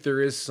think there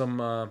is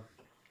some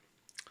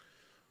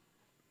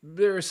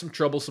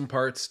troublesome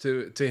parts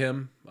to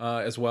him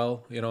as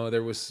well.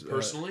 There was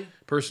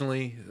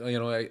personally,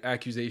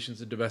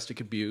 accusations of domestic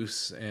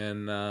abuse,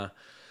 and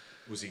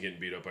Was he getting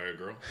beat up by a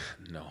girl?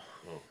 no.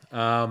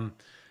 Oh.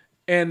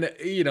 And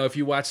if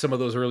you watch some of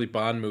those early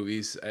Bond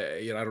movies,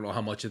 I don't know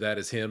how much of that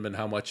is him and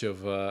how much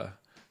of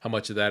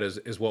that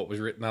is what was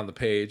written on the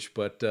page,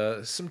 but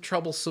some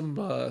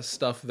troublesome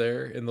stuff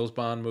there in those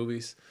Bond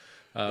movies.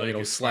 Like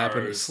as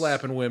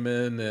slapping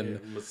women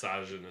and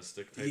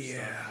misogynistic type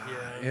stuff.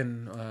 Yeah.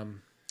 And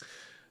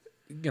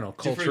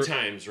culture. Different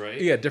times,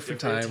 right? Yeah,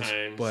 different times.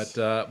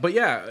 But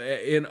yeah,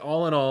 in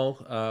all,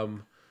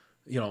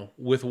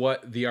 with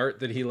what the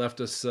art that he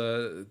left us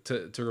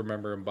to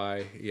remember him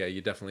by, yeah,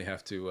 you definitely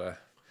have to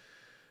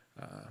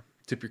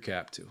tip your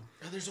cap to.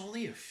 Now, there's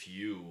only a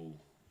few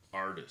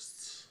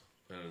artists,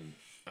 and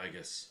I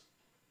guess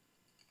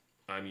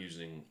I'm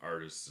using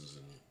artists as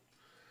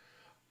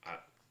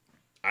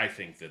I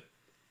think that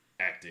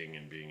acting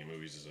and being in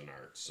movies is an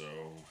art. So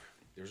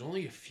there's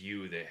only a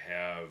few that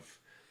have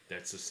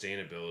that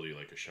sustainability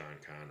like a Sean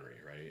Connery,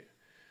 right?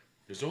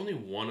 There's only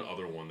one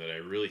other one that I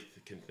really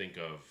can think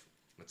of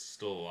that's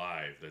still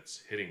alive,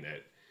 that's hitting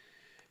that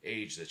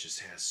age, that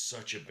just has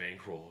such a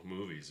bankroll of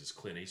movies, is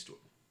Clint Eastwood.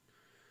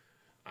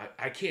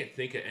 I can't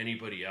think of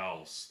anybody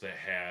else that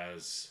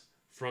has,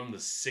 from the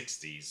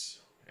 60s,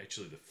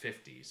 actually the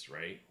 50s,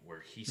 right,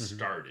 where he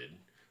started,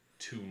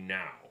 to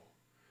now,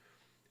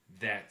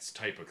 that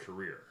type of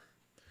career.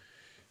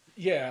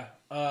 Yeah.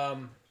 I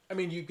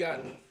mean, you've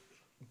got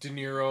De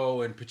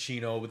Niro and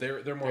Pacino, but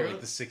they're more like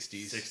the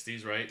 60s.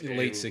 60s, right?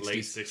 Late 60s.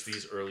 Late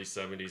 60s, early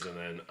 70s, and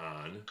then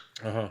on.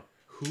 Uh-huh.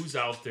 Who's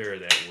out there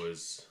that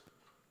was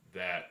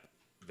that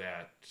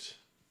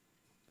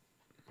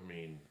I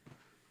mean,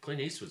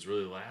 Clint Eastwood's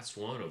really the last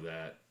one of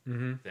that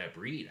that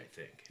breed, I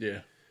think.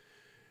 Yeah,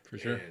 for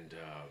sure. And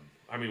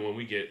I mean, when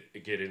we get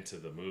into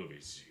the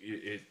movies,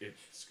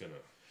 it's gonna.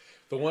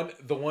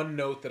 The one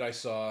note that I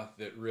saw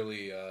that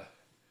really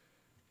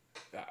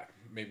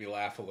made me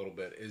laugh a little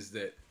bit is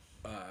that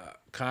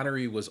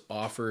Connery was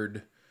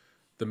offered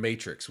The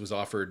Matrix, was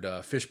offered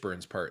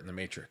Fishburne's part in The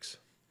Matrix,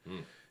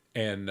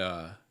 and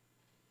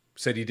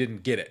said he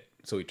didn't get it,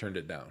 so he turned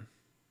it down.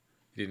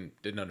 He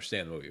didn't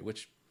understand the movie,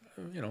 which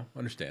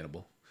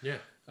understandable. Yeah.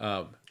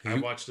 I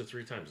watched it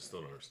 3 times and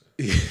still don't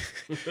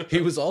understand.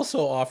 He was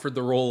also offered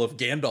the role of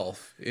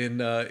Gandalf in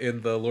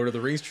the Lord of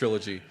the Rings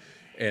trilogy,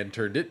 and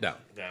turned it down.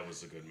 That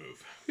was a good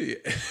move. Yeah.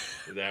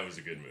 That was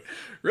a good move.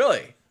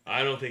 Really?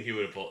 I don't think he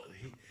would have pulled.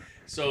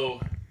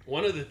 So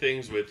one of the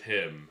things with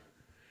him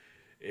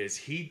is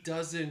he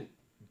kind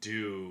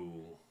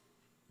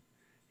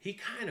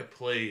of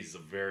plays a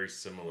very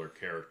similar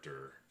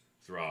character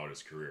throughout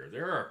his career.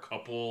 There are a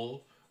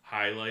couple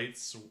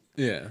highlights,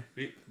 Yeah.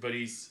 but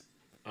he's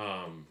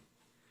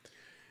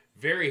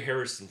very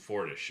Harrison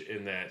Fordish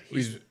in that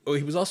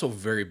He was also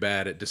very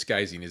bad at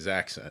disguising his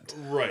accent.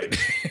 right.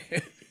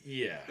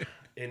 Yeah,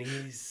 and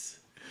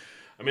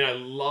I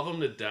love him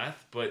to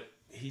death, but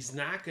he's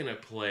not gonna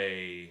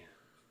play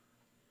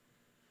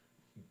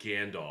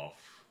Gandalf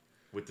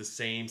with the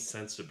same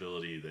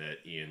sensibility that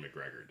Ian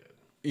McGregor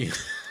did.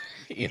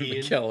 Ian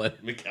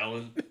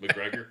McKellen.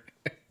 McGregor.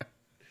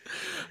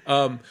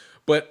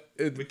 But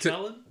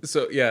McKellen?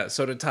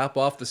 So to top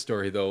off the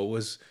story though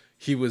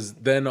he was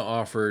then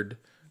offered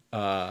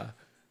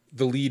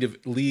the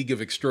League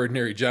of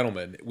Extraordinary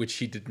Gentlemen, which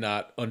he did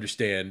not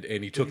understand,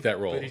 and he took that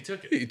role. But he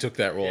took it. He took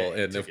that role, Yeah,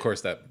 he and took of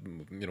course that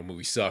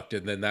movie sucked,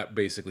 and then that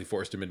basically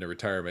forced him into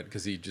retirement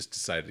because he just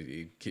decided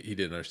he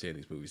didn't understand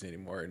these movies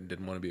anymore and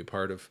didn't want to be a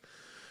part of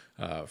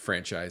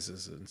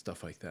franchises and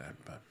stuff like that.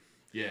 But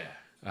Yeah.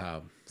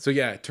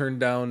 turned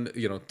down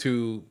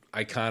two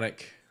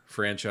iconic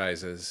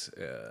franchises.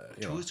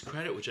 To his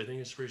credit, which I think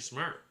is pretty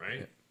smart,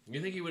 right?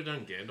 You think he would have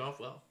done Gandalf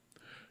well?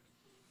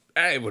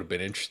 It would have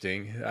been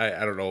interesting.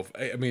 I don't know.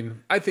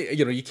 I think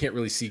you can't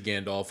really see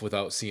Gandalf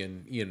without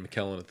seeing Ian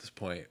McKellen at this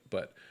point.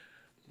 But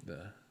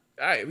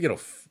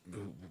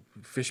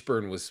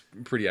Fishburne was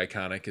pretty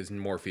iconic as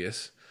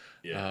Morpheus.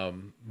 Yeah.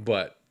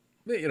 But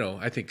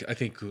I think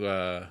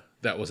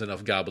that was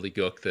enough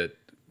gobbledygook that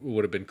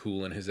would have been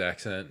cool in his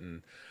accent,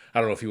 and I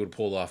don't know if he would have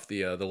pulled off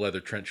the leather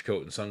trench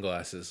coat and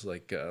sunglasses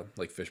like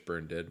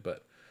Fishburne did,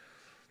 but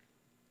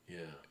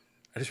Yeah.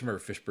 I just remember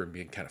Fishburne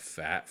being kind of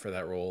fat for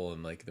that role,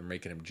 and like they're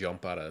making him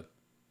jump out of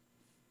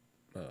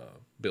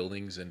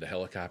buildings into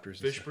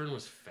helicopters. And stuff. Fishburne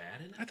was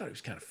fat in it? I thought he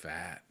was kind of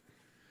fat.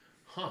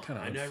 Huh.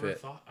 Kinda I never unfit.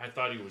 thought. I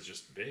thought he was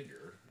just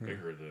bigger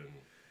than.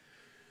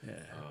 Yeah.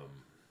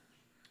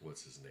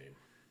 What's his name?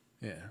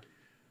 Yeah.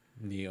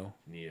 Neo.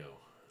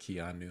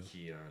 Keanu.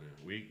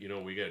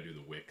 We got to do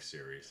the Wick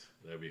series.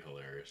 That'd be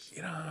hilarious.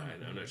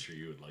 I'm not sure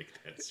you would like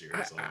that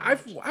series.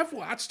 I've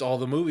watched all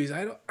the movies.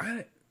 I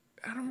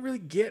don't really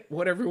get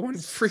what everyone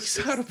freaks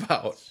out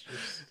about.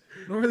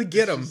 I don't really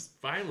get them.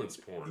 Violence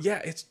porn.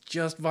 Yeah, it's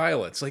just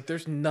violence. Like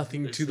there's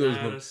nothing It's to those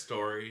not a movies.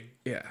 story.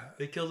 Yeah.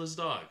 They killed his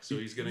dog, so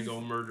he's gonna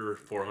go murder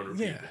 400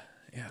 Yeah. people.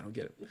 Yeah, I don't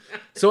get it.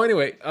 So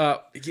anyway,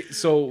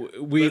 so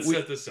Let's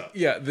set this up.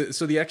 Yeah,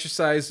 so the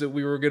exercise that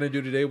we were going to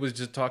do today was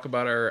just talk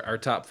about our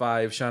top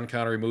 5 Sean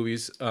Connery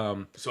movies.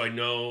 So I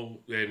know,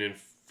 and in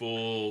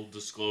full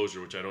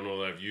disclosure, which I don't know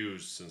that I've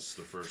used since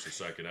the first or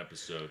second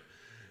episode,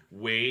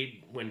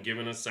 Wade, when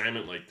given an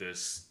assignment like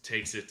this,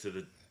 takes it to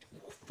the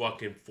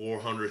fucking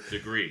 400th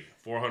degree.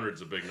 400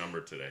 is a big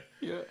number today.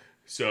 Yeah.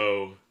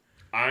 So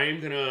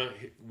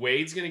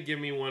Wade's gonna give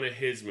me one of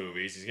his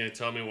movies. He's gonna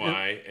tell me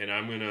why, and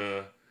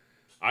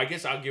I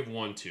guess I'll give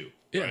one too.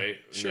 Yeah, right?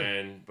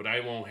 sure. But I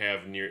won't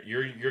have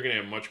you're gonna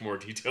have much more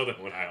detail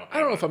than what I'll have. I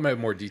don't know if I'm going to have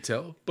more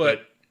detail,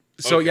 but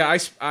so okay. yeah,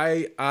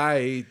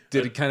 I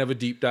did a kind of a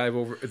deep dive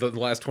over the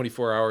last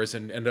 24 hours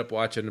and ended up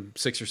watching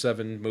 6 or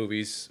 7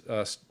 movies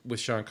with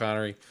Sean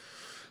Connery,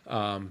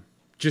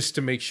 just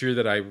to make sure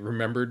that I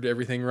remembered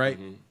everything right.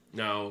 Mm-hmm.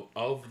 Now,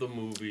 of the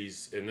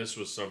movies, and this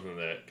was something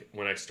that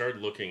when I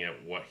started looking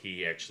at what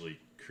he actually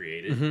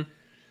created,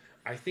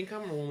 I think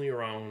I'm only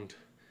around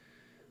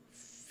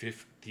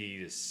 50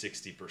 to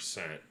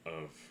 60%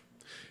 of.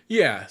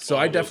 Yeah, so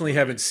all I those definitely movies.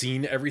 haven't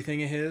seen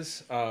everything of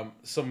his.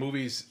 Some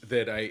movies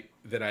that I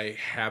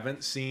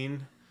haven't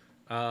seen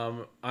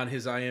on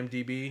his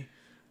IMDb.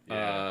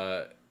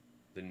 Yeah.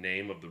 The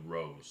Name of the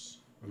Rose.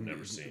 I've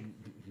never seen.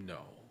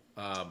 No.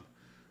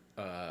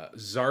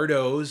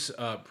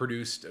 Zardoz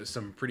produced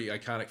some pretty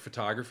iconic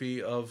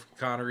photography of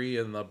Connery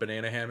in the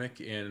banana hammock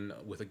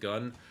with a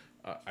gun.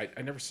 I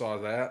never saw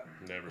that.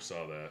 Never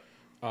saw that.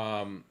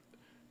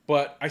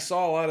 But I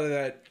saw a lot of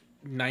that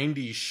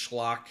 90s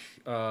schlock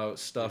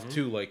stuff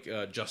too, like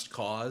Just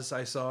Cause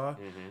I saw.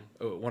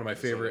 One of my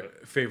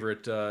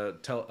favorite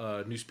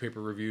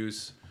newspaper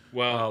reviews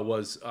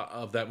was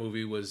of that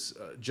movie was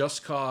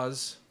Just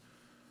Cause.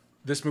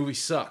 This movie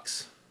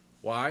sucks.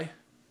 Why?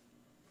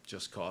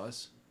 Just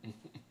Cause.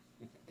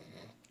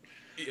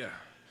 Yeah.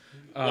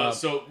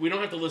 So we don't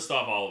have to list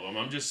off all of them.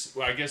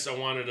 I guess I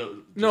wanted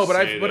to No, but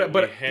say that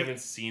but we haven't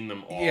seen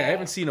them all. Yeah, I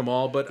haven't seen them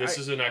all, but This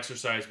is an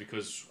exercise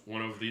because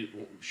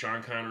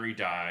Sean Connery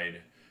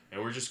died,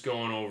 and we're just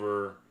going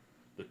over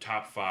the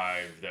top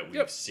 5 that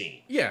we've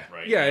seen. Yeah,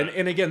 right. yeah,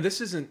 and again,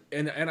 this isn't,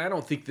 and I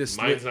don't think this.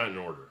 Mine's not in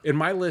order. And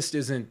my list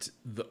isn't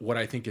what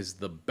I think is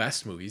the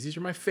best movies. These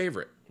are my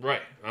favorite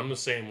Right, I'm the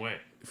same way.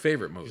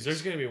 Favorite movies.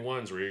 Because there's gonna be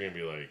ones where you're gonna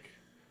be like,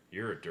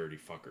 "You're a dirty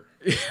fucker."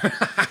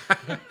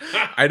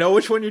 I know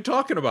which one you're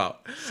talking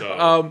about.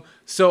 So,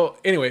 So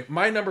anyway,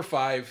 my number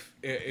 5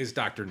 is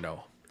Dr.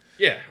 No.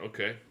 yeah,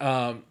 okay.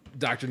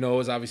 Dr. No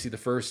is obviously the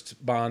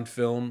first Bond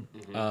film.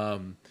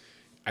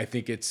 I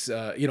think it's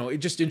it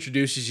just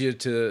introduces you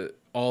to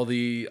all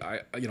the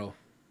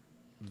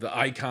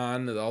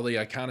icon, all the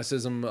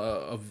iconicism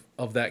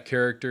of that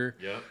character.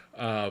 Yeah.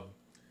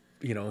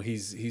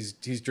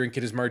 He's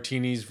drinking his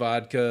martinis,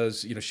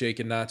 vodkas,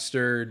 shaken not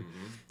stirred.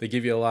 They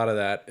give you a lot of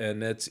that,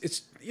 and it's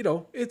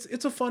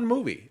a fun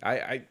movie.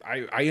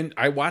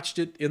 I watched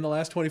it in the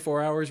last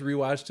 24 hours,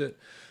 rewatched it.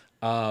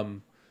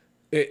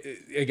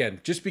 Again,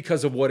 just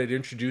because of what it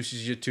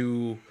introduces you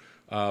to,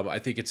 I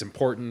think it's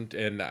important,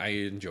 and I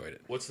enjoyed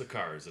it. What's the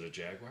car? Is it a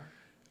Jaguar?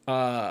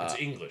 It's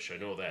English. I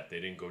know that. They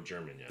didn't go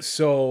German yet.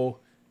 So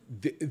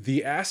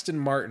the Aston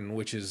Martin,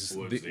 which is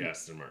the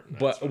Aston Martin.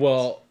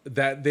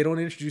 That they don't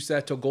introduce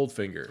that till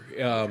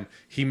Goldfinger.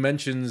 He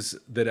mentions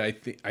that I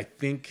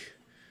think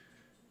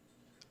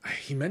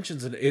he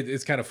mentions it.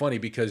 It's kind of funny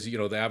because they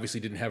obviously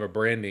didn't have a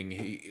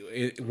branding.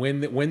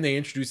 When they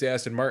introduced the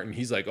Aston Martin,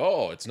 he's like,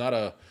 oh, it's not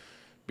a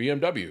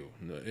BMW,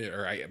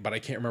 but I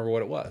can't remember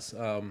what it was.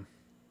 And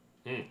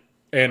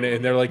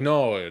they're like,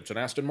 no, it's an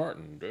Aston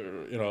Martin,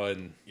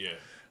 and yeah.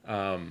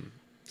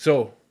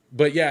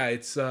 But yeah,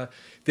 it's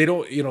they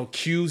don't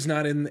Q's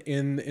not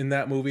in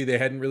that movie. They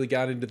hadn't really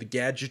got into the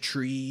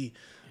gadgetry,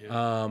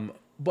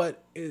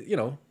 but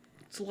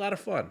it's a lot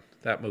of fun.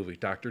 That movie,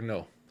 Dr.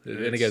 No,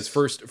 and again, it's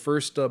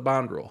first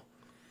Bond role.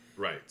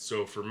 Right.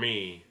 So for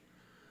me,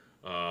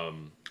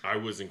 I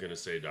wasn't gonna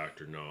say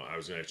Dr. No. I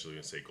was actually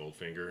gonna say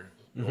Goldfinger,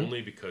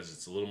 only because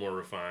it's a little more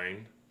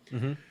refined,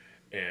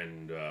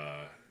 and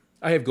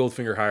I have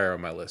Goldfinger higher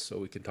on my list, so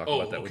we can talk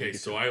about that. Okay,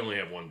 so I only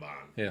have one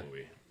Bond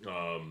movie.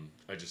 I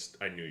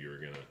knew you were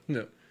gonna.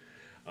 No.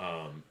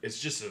 It's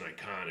just an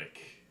iconic.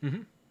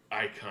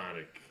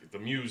 The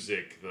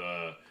music,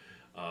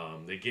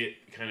 they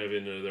get kind of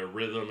into their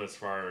rhythm as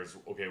far as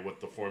what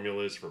the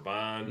formula is for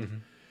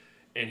Bond,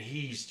 and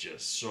he's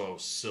just so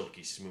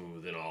silky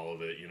smooth in all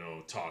of it.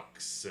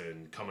 Talks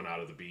and coming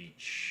out of the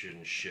beach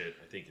and shit.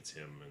 I think it's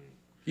him and.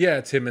 Yeah,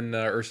 it's him and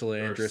Ursula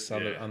Andress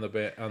on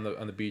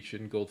the beach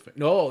in Goldfinger.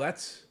 No, that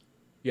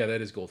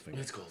is Goldfinger.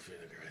 It's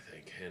Goldfinger, I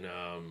think, and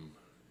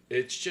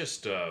it's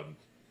just a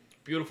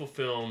beautiful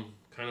film,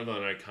 kind of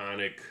an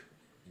iconic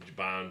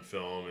Bond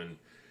film, and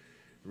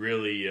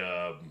really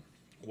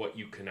what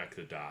you connect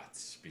the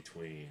dots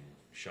between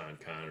Sean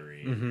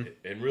Connery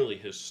and really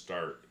his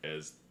start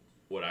as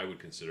what I would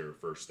consider a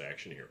first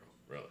action hero,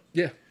 really.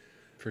 Yeah,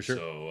 for sure.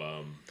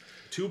 So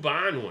 2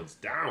 Bond ones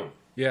down.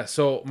 Yeah,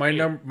 so my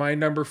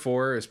number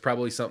 4 is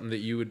probably something that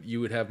you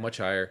would have much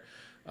higher,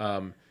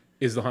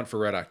 is The Hunt for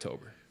Red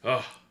October.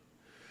 Oh,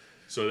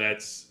 so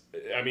that's.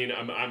 I mean,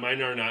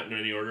 mine are not in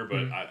any order,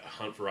 but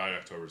Hunt for Red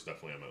October is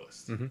definitely on my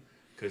list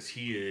because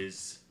he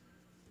is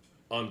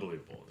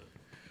unbelievable in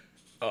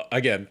it.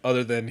 Again,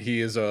 other than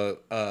he is a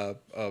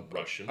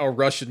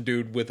Russian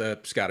dude with a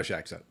Scottish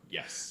accent.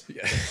 Yes,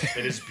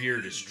 and his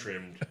beard is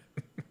trimmed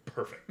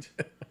perfect.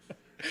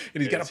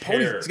 And he's got a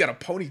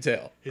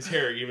ponytail. His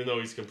hair, even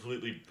though he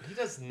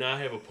does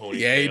not have a ponytail.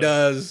 Yeah, he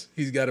does.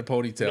 He's got a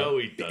ponytail. No,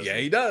 he doesn't. Yeah,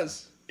 he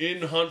does.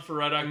 In Hunt for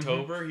Red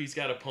October, he's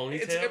got a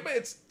ponytail.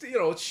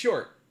 It's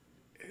short.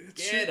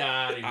 Get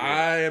out of here!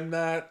 I am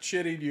not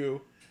shitting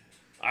you.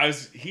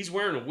 He's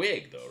wearing a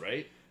wig though,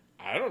 right?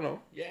 I don't know.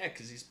 Yeah,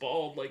 because he's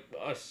bald like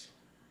us.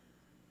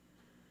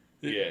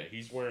 Yeah,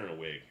 he's wearing a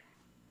wig.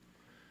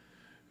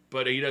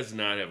 But he does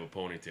not have a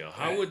ponytail.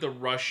 How would the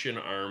Russian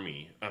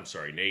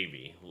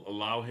Navy,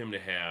 allow him to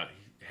have?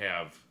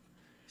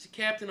 He's a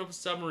captain of a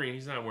submarine.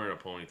 He's not wearing a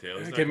ponytail.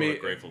 He's not going to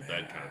Grateful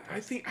Dead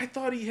contest. I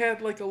thought he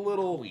had like a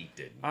little. No, he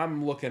didn't.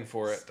 I'm looking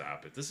for it.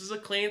 Stop it. This is a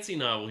Clancy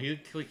novel. He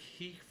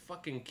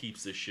fucking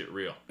keeps this shit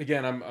real.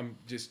 Again, I'm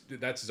just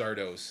that's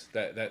Zardos.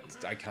 That's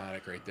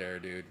iconic right there,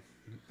 dude.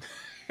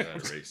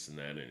 Not erasing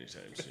that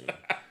anytime soon.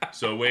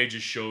 So Wade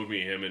just showed me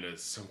him in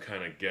some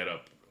kind of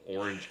getup.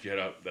 Orange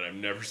getup that I've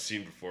never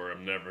seen before.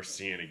 I'm never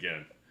seeing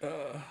again.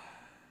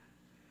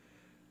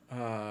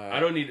 I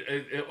don't need.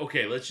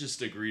 Okay, let's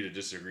just agree to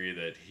disagree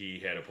that he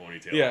had a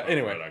ponytail. Yeah.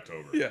 Anyway. Red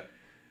October. Yeah.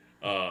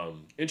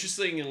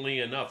 Interestingly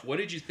enough, what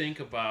did you think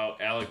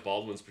about Alec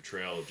Baldwin's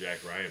portrayal of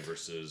Jack Ryan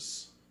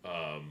versus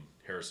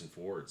Harrison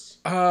Ford's?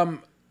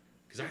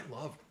 Because I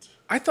loved.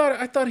 I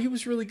thought he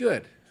was really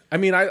good. I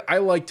mean, I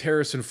liked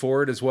Harrison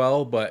Ford as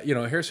well, but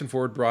Harrison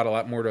Ford brought a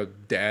lot more to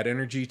dad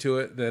energy to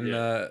it than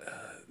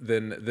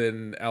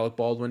Alec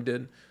Baldwin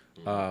did.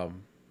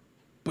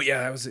 But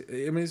yeah,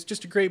 it's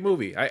just a great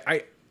movie.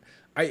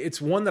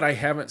 It's one that I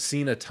haven't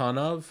seen a ton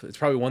of. It's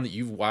probably one that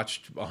you've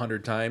watched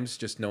 100 times,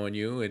 just knowing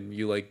you, and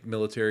you like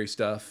military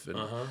stuff. And,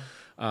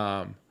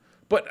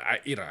 but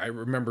I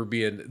remember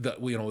being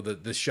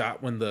the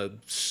shot when the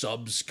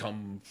subs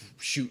come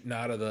shooting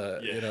out of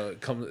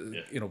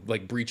the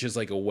like breaches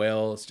like a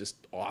whale. It's just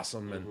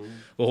awesome, and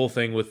the whole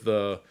thing with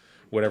the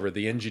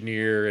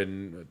engineer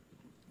and.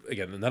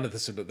 Again, none of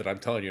this that I'm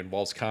telling you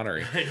involves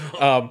Connery.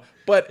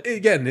 But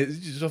again, it's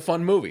just a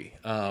fun movie.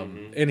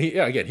 And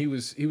he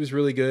was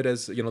really good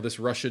as this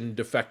Russian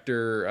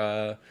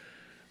defector.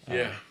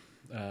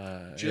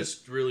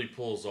 Just really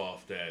pulls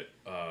off that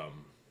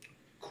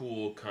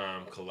cool,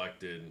 calm,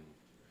 collected.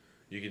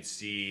 You can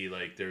see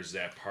like there's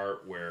that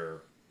part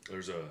where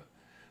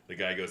the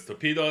guy goes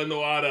torpedo in the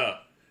water,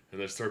 and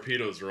there's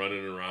torpedoes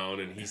running around,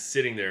 and he's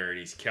sitting there and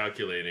he's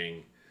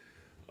calculating.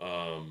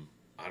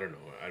 I don't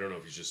know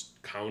if he's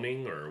just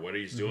counting or what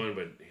he's doing,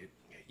 but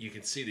you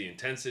can see the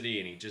intensity,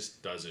 and he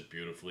just does it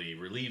beautifully. He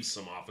relieves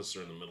some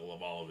officer in the middle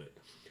of all of it,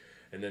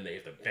 and then they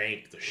have to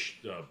bank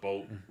the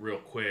boat real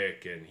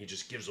quick, and he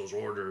just gives those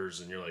orders,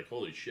 and you're like,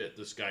 holy shit,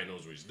 this guy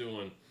knows what he's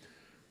doing.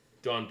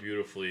 Done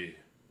beautifully,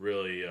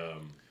 really.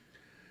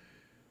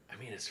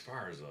 As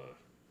far as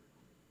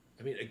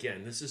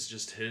again, this is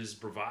just his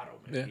bravado,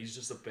 man. Yeah. He's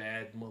just a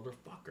bad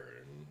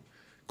motherfucker. And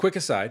Quick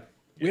aside,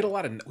 we had a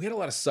lot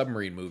of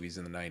submarine movies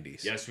in the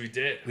 90s. yes, we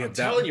did. I'm had that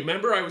telling one. you.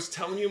 Remember, I was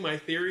telling you my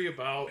theory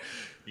about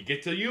you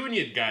get the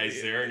Union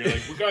guys there, and you're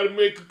like, we got to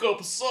make a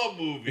couple sub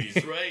movies,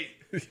 right?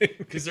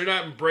 Because they're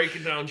not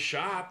breaking down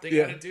shop. They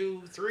Yeah. got to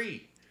do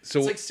 3. So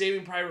It's like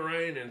Saving Private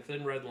Ryan and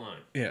Thin Red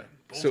Line. yeah.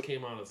 Both So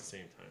came out at the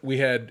same time. we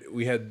had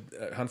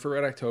Hunt for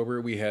Red October.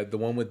 We had the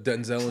one with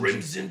Denzel and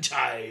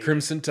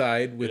Crimson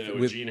Tide. with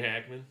With Gene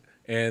Hackman.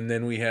 and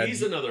then we had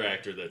He's another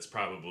actor that's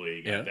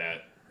probably got Yeah.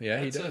 that. Yeah,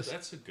 he That's does.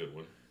 That's a good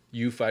one.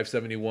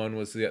 U-571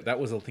 was that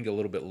was I think a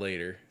little bit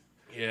later.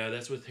 Yeah,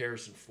 that's with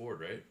Harrison Ford,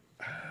 right?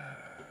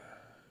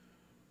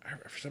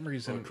 For some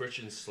reason,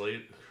 Christian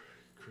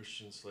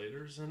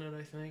Slater's in it,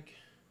 I think.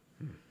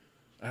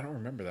 I don't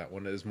remember that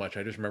one as much.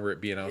 I just remember it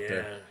being out Yeah.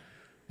 there.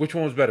 Which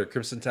one was better,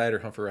 Crimson Tide or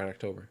Hunt for Red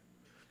October?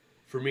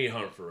 For me,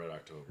 Hunt for Red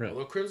October. Really?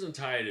 Although Crimson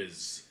Tide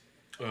is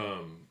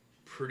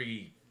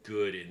pretty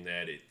good in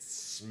that it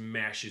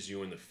smashes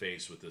you in the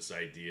face with this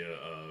idea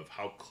of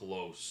how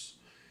close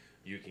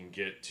you can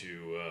get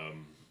to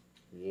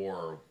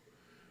war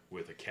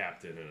with a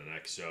captain and an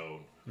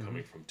XO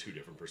coming from 2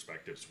 different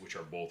perspectives, which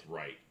are both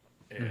right.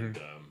 And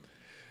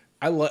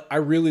I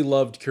really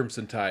loved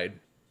Crimson Tide.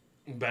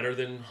 better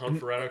than Hunt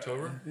for Red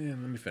October? Yeah, let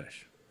me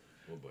finish.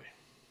 Oh, boy.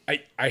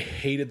 I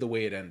hated the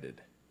way it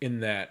ended. In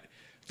that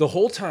the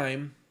whole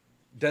time,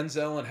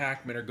 Denzel and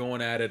Hackman are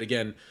going at it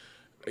again.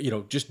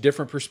 Just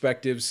different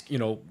perspectives.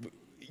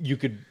 You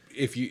could,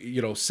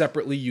 if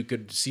separately, you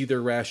could see their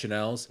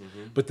rationales.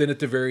 But then at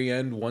the very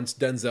end, once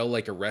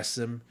Denzel arrests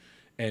him,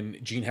 and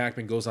Gene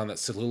Hackman goes on that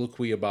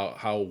soliloquy about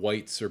how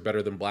whites are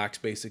better than blacks,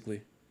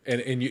 basically,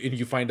 and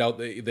you find out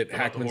that About the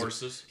Hackman's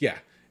horses? yeah,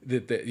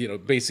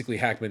 that basically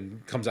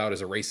Hackman comes out as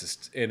a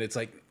racist, and it's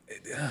like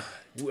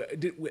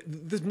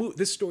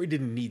this story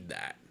didn't need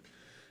that,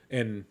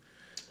 and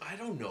I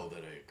don't know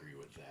that I agree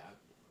with that.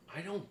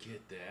 I don't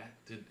get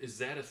that. Is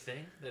that a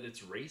thing? That it's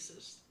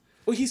racist?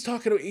 well, he's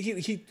talking.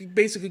 He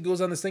basically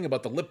goes on this thing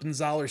about the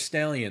Lippenzaller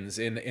stallions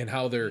and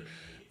how they're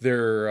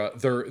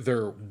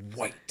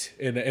white,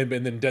 and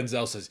then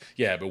Denzel says,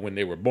 yeah, but when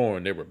they were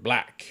born, they were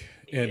black,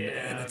 and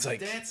it's like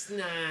that's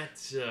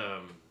not.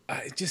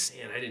 I just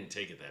Man, I didn't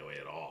take it that way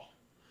at all.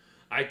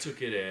 I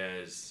took it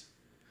as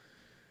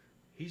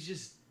he's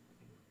just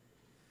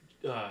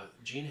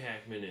Gene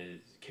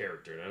Hackman's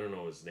character, and I don't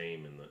know his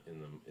name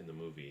in the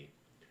movie,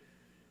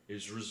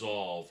 is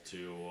resolved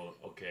to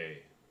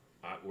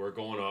we're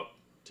going up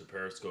to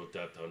periscope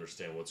depth to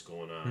understand what's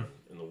going on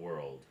in the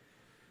world.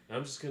 And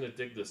I'm just gonna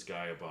dig this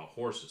guy about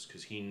horses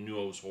because he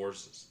knows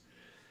horses.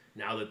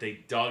 Now that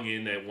they dug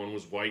in that one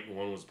was white and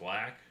one was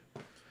black.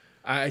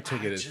 I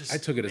took it as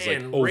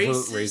overt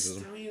racist,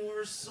 racism. I mean,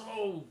 we're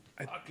so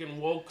fucking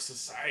woke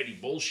society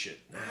bullshit.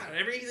 Nah,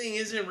 everything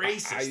isn't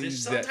racist.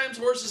 Sometimes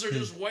horses are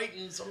just white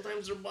and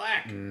sometimes they're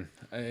black.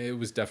 It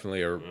was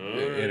definitely a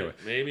anyway.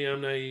 Maybe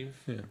I'm naive.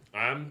 Yeah.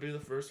 I'm be the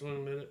first one to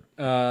admit it.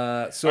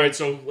 So All right,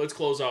 so let's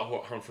close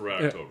out Hunt for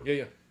Red October.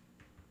 yeah.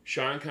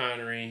 Sean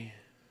Connery,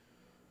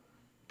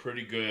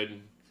 pretty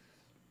good.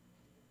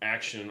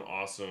 Action,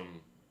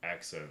 awesome.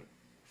 Accent,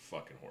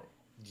 fucking horrible.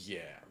 Yeah,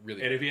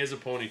 really. And if he has a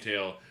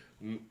ponytail,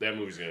 that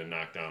movie's gonna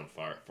knock down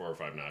 4 or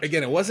 5 notches.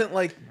 Again, it wasn't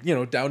like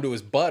down to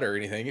his butt or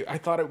anything. I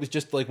thought it was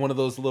just like one of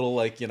those little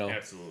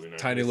Absolutely not.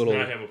 tiny He does little.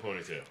 not have a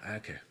ponytail.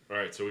 Okay. All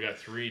right, so we got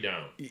 3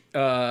 down.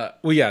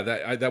 Well,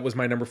 yeah, that was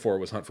my number 4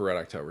 was Hunt for Red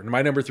October. And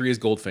my number 3 is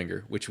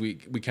Goldfinger, which we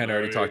kind of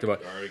already talked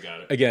about. Already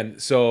got it. Again,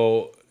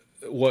 so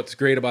what's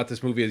great about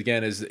this movie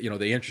again is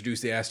they introduce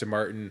the Aston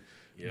Martin.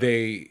 Yep.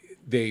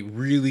 They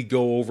really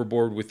go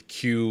overboard with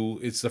Q.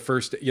 It's the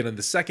first,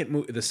 the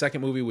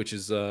second movie, which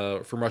is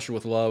From Russia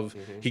with Love.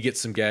 He gets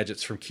some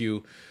gadgets from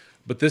Q,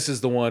 but this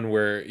is the one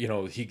where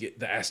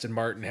the Aston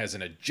Martin has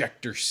an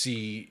ejector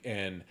seat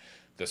and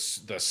the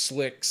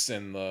slicks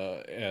and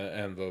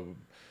the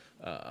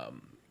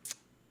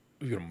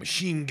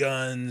machine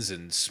guns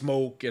and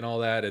smoke and all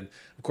that, and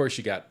of course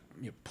you got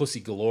Pussy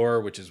Galore,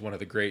 which is one of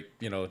the great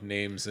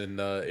names in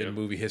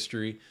movie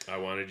history. I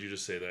wanted you to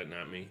say that,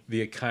 not me.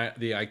 The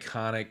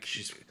iconic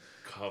She's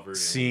covered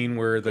scene in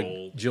where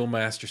gold. Jill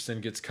Masterson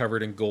gets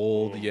covered in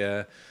gold.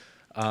 Yeah.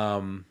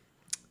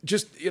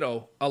 Just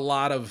a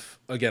lot of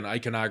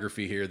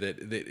iconography here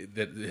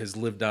that has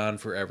lived on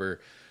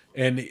forever,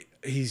 and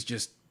he's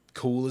just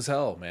cool as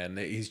hell, man.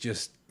 He's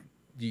just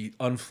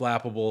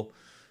unflappable,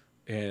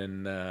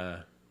 and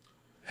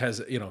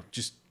has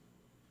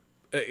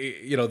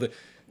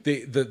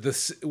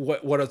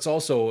what it's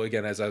also,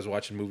 again, as I was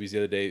watching movies the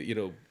other day,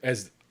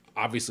 as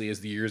obviously as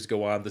the years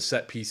go on, the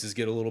set pieces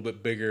get a little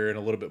bit bigger and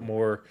a little bit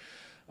more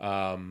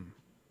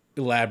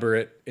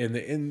elaborate.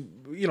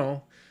 And you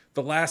know,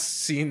 the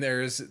last scene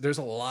there's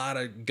a lot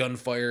of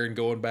gunfire and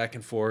going back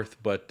and forth,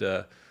 but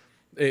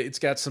it's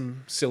got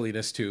some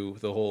silliness too.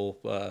 The whole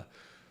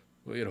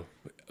you know,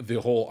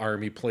 the whole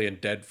army playing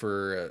dead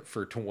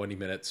for 20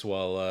 minutes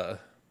while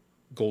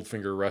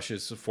Goldfinger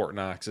rushes Fort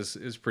Knox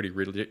is pretty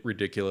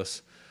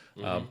ridiculous.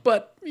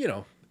 But you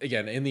know,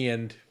 again, in the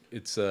end,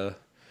 it's a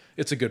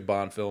good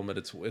Bond film, and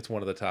it's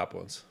one of the top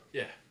ones.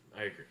 Yeah,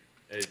 I agree.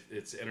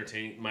 It's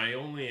entertaining. My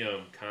only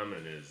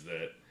comment is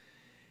that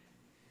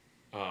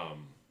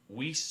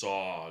we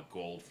saw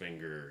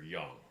Goldfinger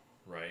young,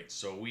 right?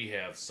 So we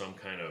have some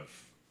kind of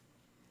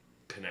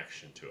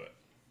connection to it.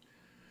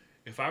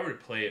 If I were to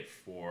play it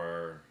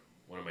for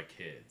one of my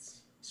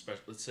kids,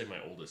 especially, let's say my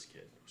oldest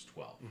kid was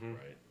 12,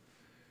 right?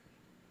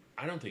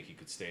 I don't think he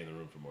could stay in the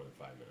room for more than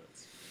 5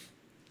 minutes.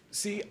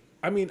 See,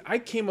 I mean, I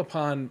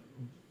didn't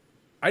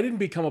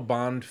become a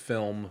Bond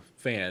film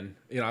fan.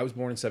 You know, I was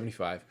born in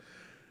 75.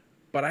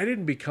 But I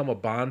didn't become a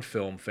Bond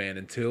film fan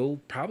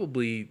until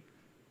probably,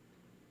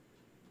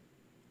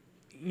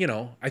 you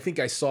know, I think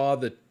I saw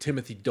the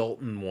Timothy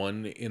Dalton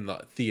one in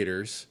the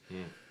theaters.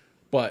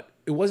 But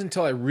it wasn't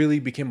until I really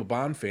became a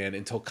Bond fan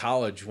until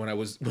college when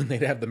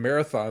they'd have the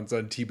marathons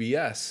on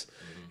TBS.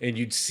 And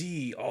you'd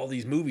see all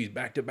these movies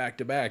back to back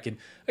to back. And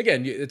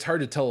again, it's hard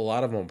to tell a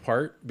lot of them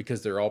apart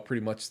because they're all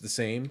pretty much the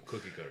same.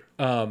 Cookie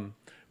cutter.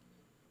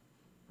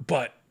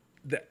 But,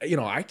 you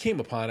know, I came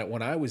upon it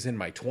when I was in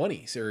my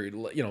 20s or,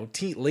 you know,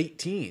 late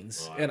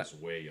teens. I was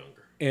way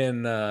younger.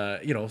 And,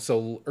 you know,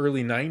 so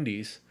early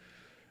 90s.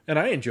 And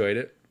I enjoyed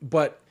it.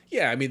 But,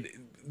 yeah, I mean,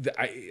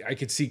 I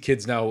could see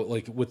kids now,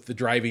 like, with the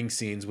driving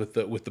scenes, with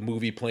the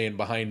movie playing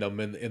behind them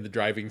and the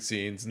driving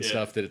scenes and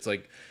stuff, that it's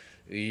like,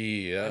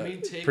 yeah, I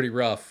mean, pretty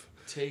rough.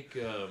 Take,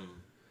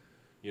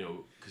 you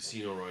know,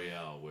 Casino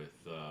Royale with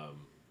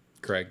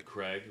Craig,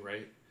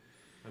 right?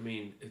 I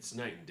mean, it's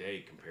night and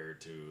day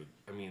compared to,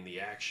 I mean, the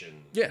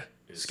action. Yeah,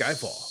 is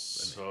Skyfall.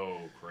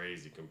 So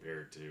crazy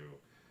compared to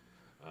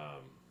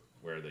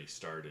where they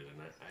started. And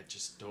I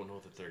just don't know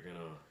that they're going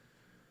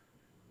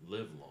to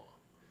live long.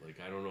 Like,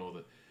 I don't know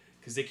that,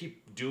 because they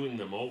keep doing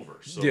them over.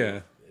 So yeah.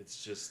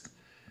 It's just,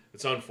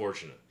 it's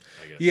unfortunate,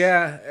 I guess.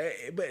 Yeah,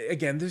 but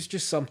again, there's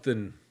just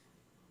something.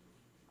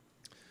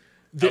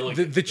 There's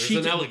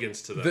an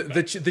elegance to that.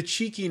 The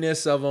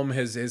cheekiness of them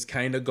has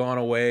kind of gone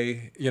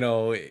away, you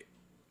know,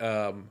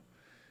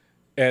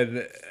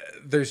 and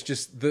there's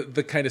just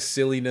the kind of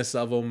silliness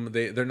of them.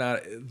 They're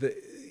not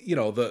you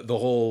know, the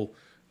whole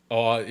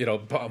you know,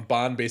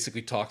 Bond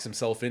basically talks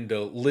himself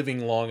into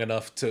living long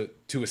enough to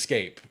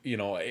escape, you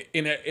know,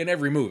 in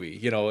every movie,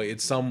 you know, in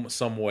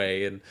some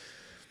way. And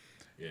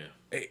yeah,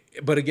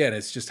 but again,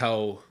 it's just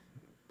how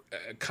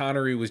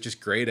Connery was just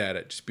great at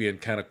it, just being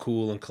kind of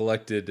cool and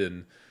collected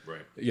and.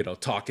 Right. You know,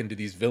 talking to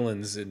these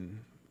villains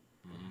and.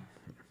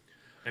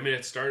 I mean,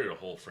 it started a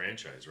whole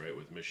franchise, right,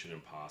 with Mission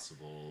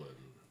Impossible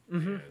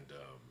and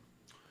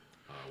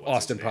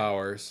Austin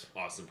Powers.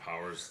 Austin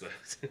Powers,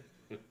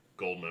 the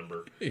gold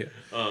member. Yeah.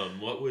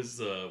 What's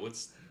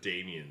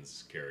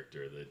Damien's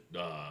character,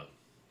 the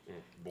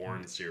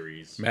Bourne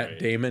series? Matt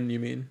Damon, you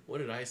mean? What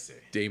did I say?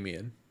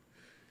 Damien.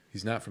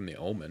 He's not from The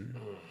Omen.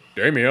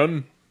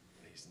 Damien.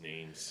 These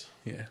names.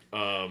 Yeah.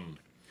 All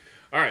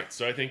right,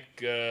 so I think.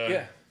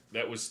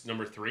 That was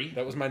number 3?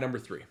 That was my number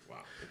 3. Wow.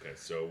 Okay,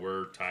 so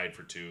we're tied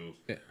for 2.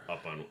 Yeah.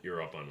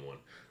 You're up on 1.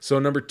 So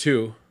number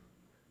 2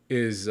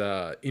 is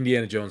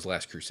Indiana Jones: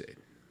 Last Crusade.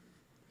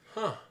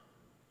 Huh.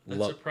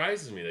 That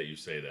surprises me that you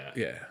say that.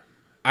 Yeah.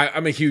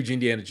 I'm a huge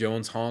Indiana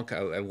Jones honk.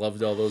 I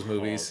loved all those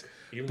movies.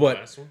 Even the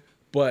last one?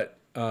 But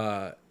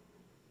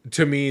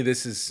to me,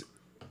 this is...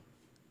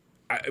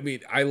 I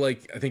mean, I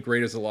think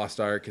Raiders of the Lost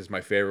Ark is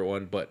my favorite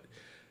one, but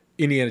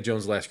Indiana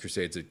Jones: Last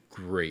Crusade is a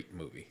great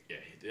movie. Yeah,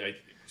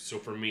 so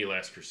for me,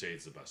 Last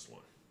Crusade's the best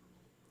one.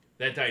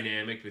 That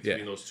dynamic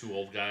between those two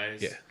old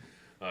guys,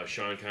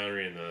 Sean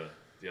Connery and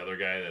the other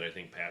guy that I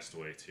think passed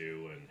away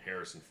too, and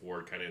Harrison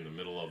Ford kind of in the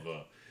middle of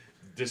a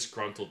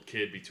disgruntled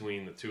kid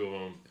between the two of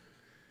them.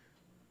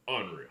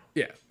 Unreal.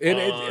 Yeah,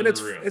 and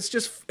it's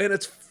just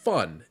it's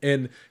fun,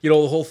 and you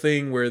know the whole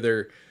thing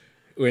where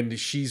when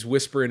she's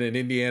whispering in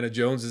Indiana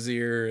Jones's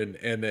ear,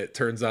 and it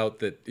turns out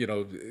that you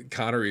know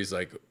Connery's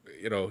like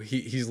you know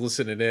he's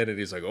listening in, and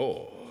he's like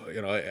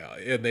you know,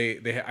 and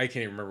they I can't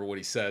even remember what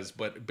he says,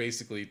 but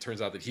basically it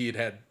turns out that he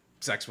had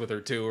sex with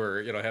her too,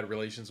 or you know had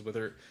relations with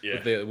her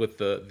with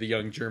the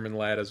young German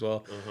lad as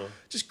well.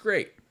 Just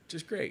great.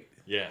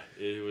 Yeah,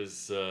 it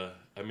was.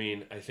 I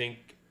mean, I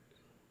think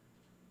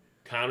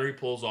Connery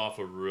pulls off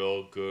a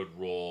real good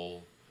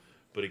role,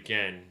 but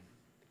again,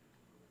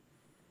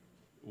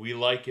 we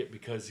like it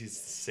because he's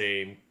the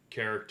same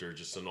character,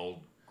 just an old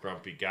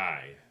grumpy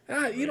guy.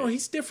 You know,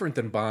 he's different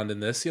than Bond in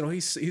this. You know,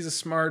 he's a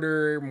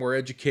smarter, more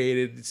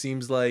educated. It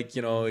seems like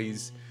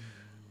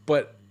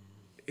but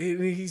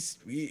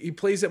he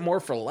plays it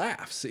more for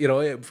laughs. You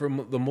know, for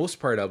the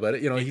most part of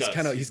it. You know, he's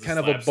kind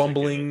of a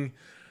bumbling,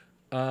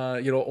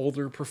 you know,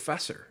 older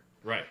professor.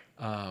 Right.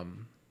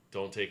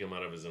 don't take him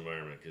out of his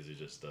environment because he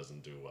just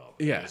doesn't do well.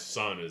 Yeah. His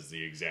son is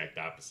the exact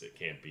opposite.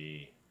 Can't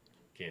be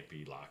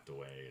locked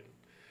away, and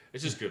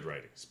it's just good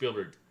writing.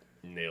 Spielberg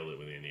nailed it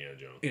with Indiana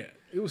Jones. Yeah,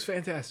 it was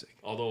fantastic.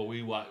 Although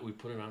we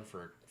put it on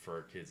for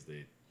our kids,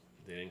 they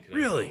didn't connect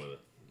Really? well with it.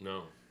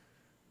 No.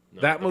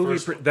 That the movie.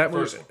 first one, That the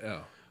movie. first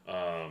one.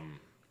 Oh.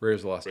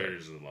 Raiders of the Lost Ark.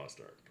 Raiders of the Lost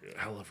Ark.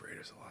 Yeah. I love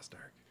Raiders of the Lost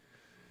Ark.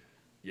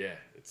 Yeah,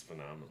 it's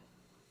phenomenal.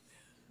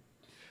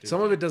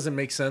 Some of it doesn't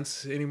make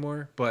sense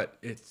anymore, but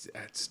it's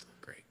still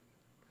great.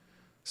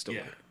 Still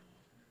Yeah. great.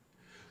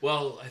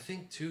 Well, I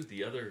think too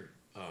the other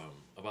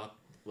about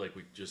like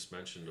we just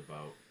mentioned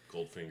about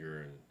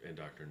Goldfinger and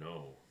Dr.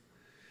 No,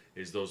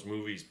 is those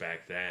movies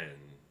back then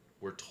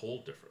were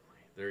told differently.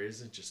 There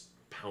isn't just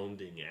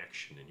pounding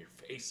action in your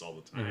face all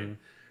the time.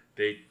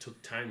 They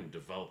took time to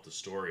develop the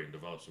story and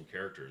develop some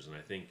characters, and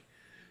I think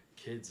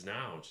kids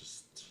now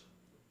just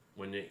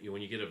when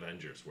you get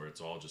Avengers where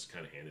it's all just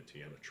kind of handed to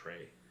you on a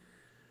tray.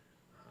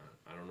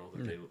 I don't know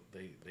that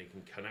they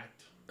can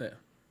connect. Yeah,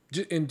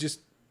 and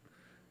just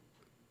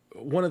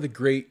one of the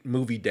great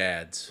movie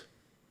dads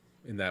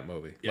in that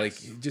movie. Yes. Like,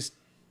 just,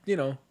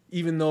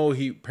 even though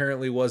he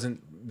apparently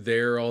wasn't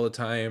there all the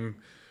time,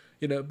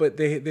 but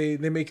they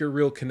make a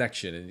real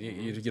connection, and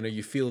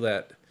you feel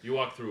that. You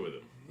walk through with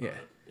him. Yeah.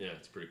 Yeah,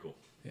 it's pretty cool.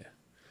 Yeah.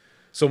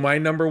 So my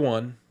number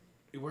one.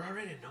 We're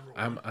already at number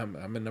one.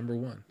 I'm a number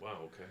one. Wow.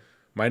 Okay.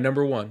 My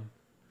number one,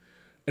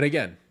 and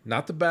again,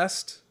 not the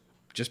best,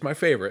 just my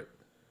favorite.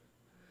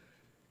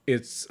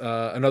 It's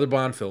another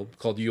Bond film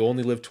called You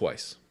Only Live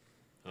Twice.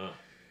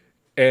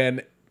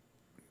 And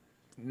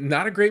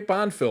not a great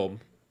Bond film,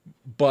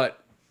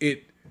 but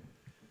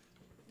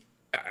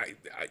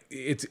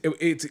it's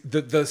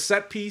the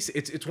set piece.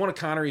 It's one of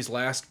Connery's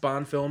last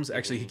Bond films.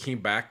 Actually, he came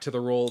back to the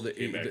role.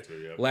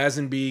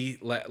 Lazenby,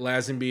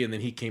 and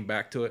then he came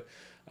back to it.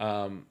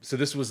 So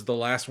this was the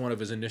last one of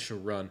his initial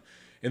run,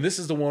 and this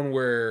is the one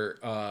where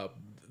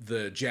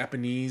the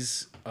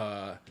Japanese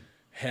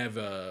have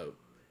a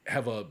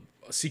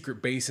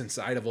secret base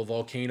inside of a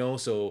volcano.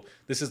 So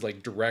this is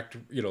like direct.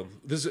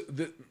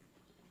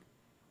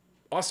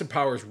 Austin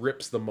Powers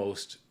rips the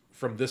most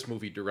from this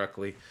movie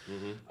directly.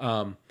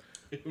 I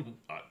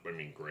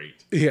mean,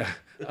 great. Yeah.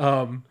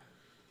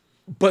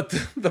 But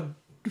the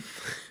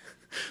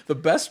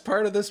best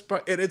part of this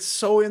part, and it's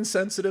so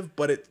insensitive,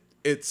 but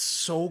it's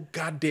so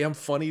goddamn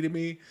funny to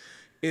me,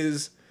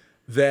 is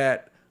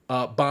that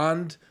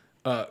Bond,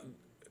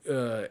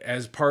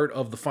 as part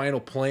of the final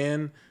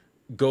plan,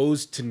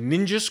 goes to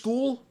ninja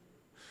school.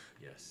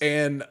 Yes.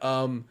 And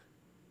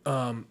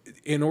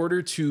in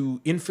order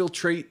to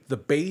infiltrate the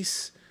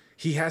base,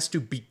 he has to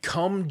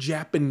become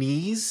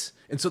Japanese.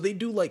 And so they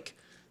do like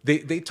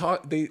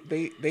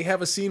they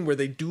have a scene where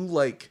they do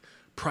like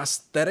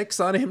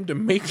prosthetics on him to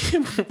make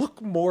him look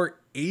more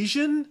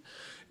Asian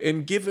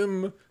and give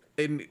him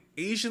an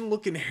Asian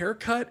looking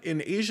haircut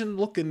and Asian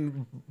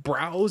looking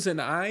brows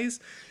and eyes.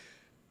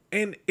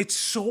 And it's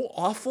so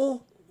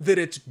awful that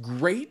it's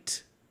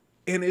great,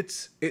 and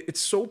it's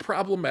so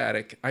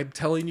problematic. I'm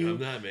telling you. I'm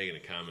not making a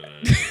comment on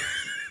it.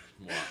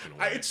 I'm walking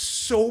away. It's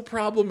so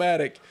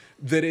problematic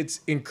that it's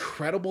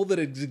incredible that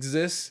it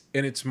exists,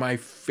 and it's my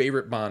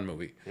favorite Bond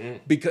movie.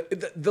 Because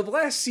the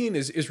last scene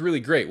is really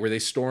great, where they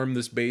storm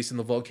this base in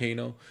the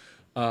volcano.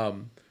 But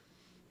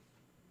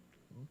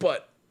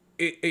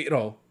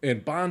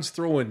and Bond's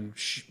throwing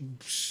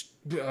stars,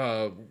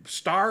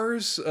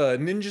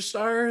 ninja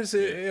stars,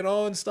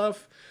 and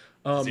stuff.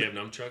 Does he have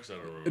nunchucks? I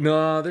don't remember.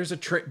 No, there's a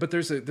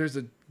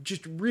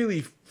just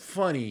really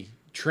funny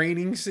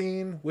training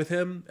scene with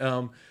him.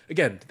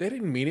 Again, they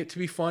didn't mean it to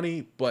be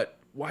funny, but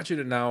watching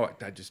it now,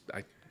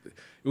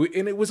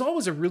 and it was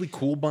always a really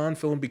cool Bond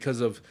film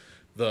because of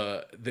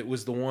that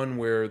was the one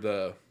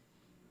where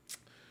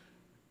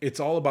it's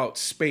all about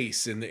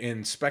space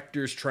and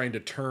Spectre's trying to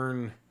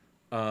turn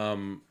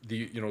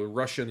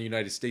Russia and the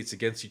United States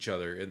against each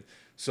other. And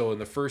so in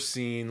the first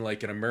scene,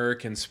 like an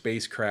American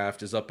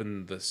spacecraft is up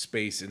in the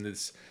space, and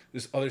this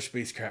other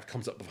spacecraft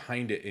comes up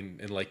behind it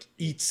and like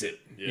eats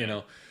it.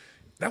 Yeah.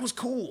 That was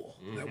cool.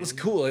 That was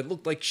cool. It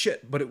looked like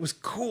shit, but it was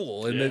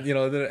cool. And then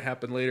then it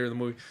happened later in the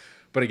movie.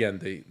 But again,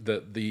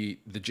 the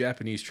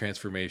Japanese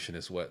transformation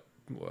is what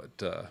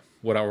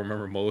I'll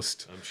remember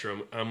most. I'm sure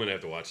I'm gonna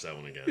have to watch that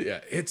one again. Yeah,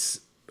 it's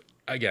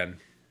again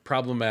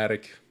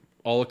problematic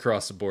all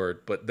across the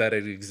board, but that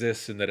it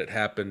exists and that it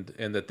happened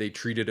and that they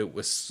treated it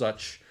with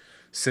such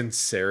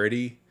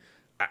sincerity.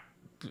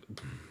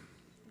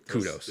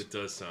 Kudos. It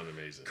does sound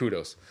amazing.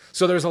 Kudos.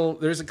 So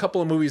there's a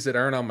couple of movies that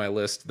aren't on my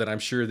list that I'm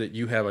sure that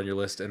you have on your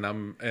list, and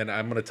I'm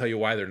going to tell you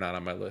why they're not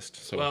on my list.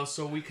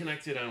 So we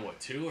connected on what,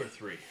 2 or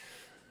 3?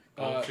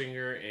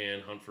 Goldfinger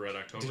and Hunt for Red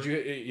October. Did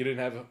you didn't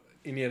have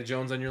Indiana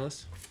Jones on your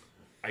list?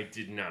 I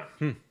did not.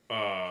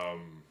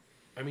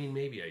 I mean,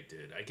 maybe I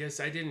did. I guess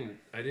I didn't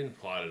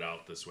plot it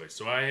out this way.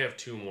 So I have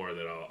 2 more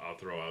that I'll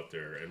throw out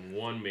there, and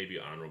one maybe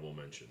honorable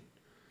mention.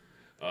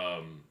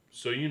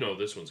 So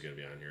this one's gonna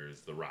be on here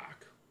is The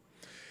Rock.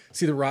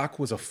 See, The Rock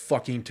was a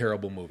fucking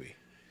terrible movie.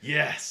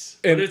 Yes,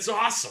 And- but it's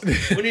awesome.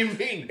 What do you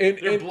mean?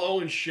 They're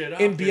blowing shit up.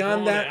 and They're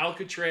beyond going that- to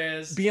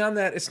Alcatraz. Beyond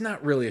that, it's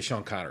not really a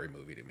Sean Connery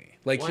movie to me.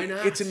 Like, Why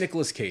not? it's a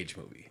Nicolas Cage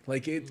movie.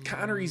 Like,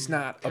 Connery's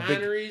not a big.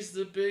 Connery's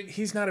the big.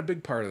 He's not a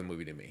big part of the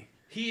movie to me.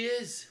 He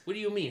is. What do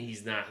you mean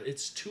he's not?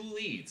 It's two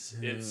leads.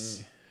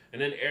 It's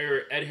and then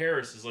Ed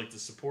Harris is like the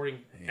supporting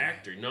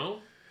actor. No,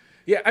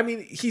 Yeah, I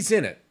mean, he's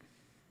in it.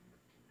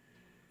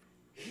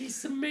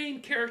 he's the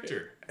main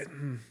character.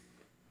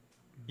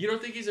 You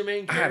don't think he's a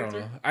main I character?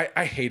 don't know.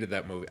 I hated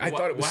that movie. I Why,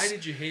 thought it was. why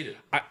did you hate it?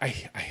 I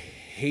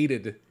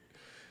hated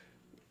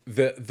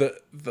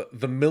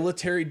the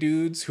military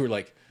dudes who are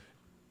like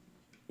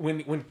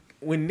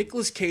when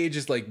Nicolas Cage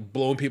is like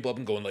blowing people up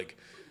and going like,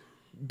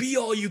 be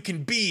all you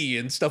can be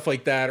and stuff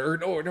like that, or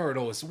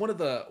no, it's one of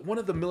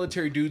the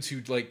military dudes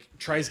who like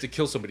tries to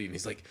kill somebody and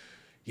he's like,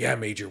 yeah,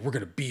 Major, we're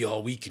gonna be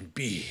all we can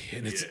be,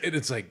 and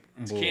it's like,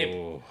 camp.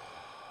 oh,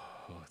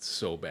 it's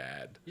so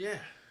bad. Yeah,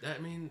 I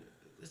mean,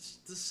 it's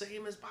the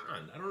same as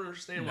Bond. I don't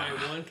understand why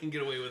one can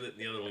get away with it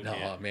and the other one No,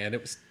 can't. man,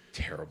 it was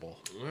terrible.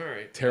 All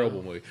right,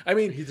 Terrible movie. I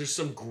mean, There's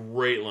some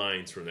great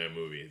lines from that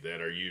movie that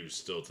are used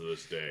still to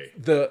this day.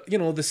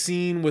 the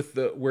scene with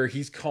where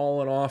he's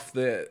calling off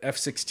the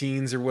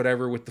F-16s or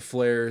whatever with the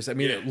flares. I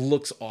mean, Yeah. it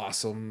looks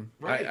awesome.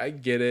 Right. I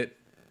get it.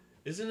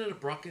 Isn't it a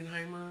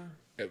Bruckheimer?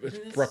 It was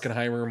It's-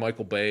 Bruckheimer,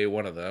 Michael Bay,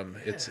 one of them.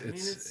 Yeah, It's I mean,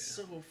 it's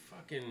so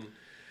fucking.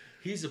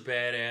 He's a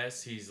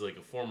badass. He's like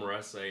a former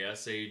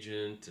SAS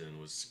agent and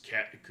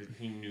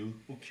he knew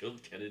who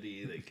killed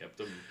Kennedy. They kept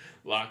him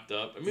locked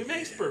up. I mean, it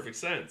makes perfect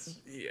sense.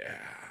 yeah.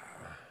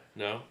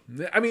 No?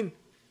 I mean,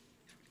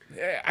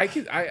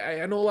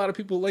 I know a lot of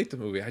people like the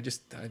movie. I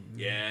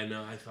Yeah,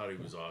 no, I thought he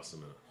was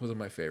awesome. wasn't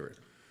my favorite.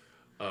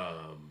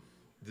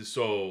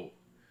 So,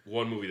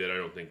 one movie that I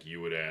don't think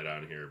you would add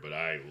on here, but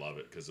I love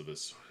it because of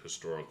its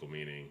historical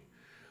meaning,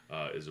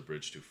 is A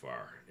Bridge Too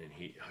Far. And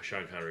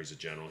Sean Connery's a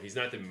general. He's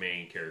not the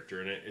main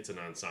character in it. It's an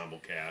ensemble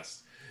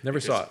cast. Never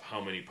because saw of it.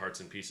 how many parts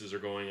and pieces are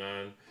going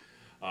on.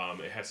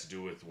 It has to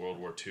do with World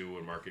War II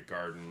and Market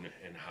Garden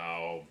and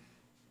how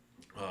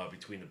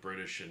between the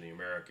British and the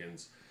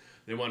Americans,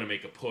 they want to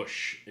make a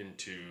push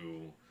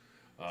into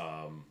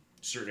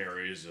certain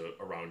areas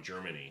around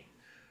Germany.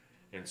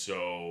 And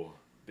so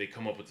they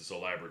come up with this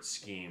elaborate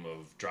scheme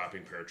of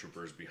dropping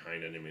paratroopers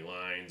behind enemy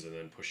lines and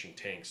then pushing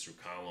tanks through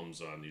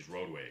columns on these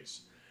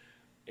roadways.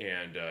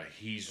 And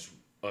he's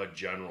a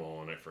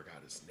general, and I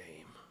forgot his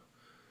name.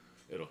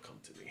 It'll come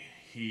to me.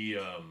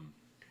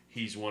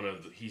 He's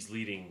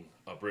leading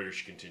a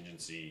British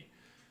contingency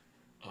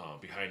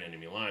behind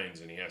enemy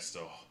lines, and he has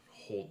to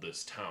hold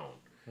this town.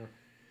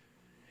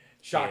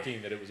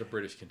 Shocking that it was a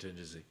British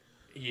contingency.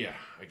 Yeah,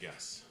 I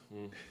guess.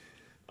 And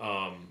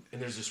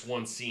there's this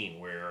one scene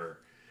where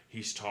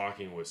he's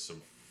talking with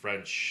some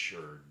French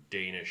or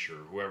Danish or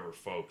whoever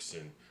folks,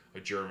 and a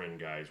German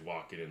guy's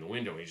walking in the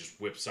window. He just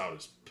whips out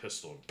his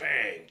pistol and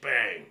bang,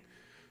 bang,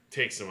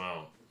 takes him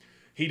out.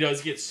 He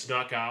does get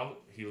snuck out.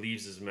 He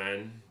leaves his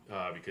men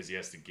because he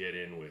has to get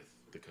in with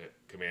the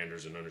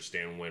commanders and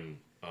understand when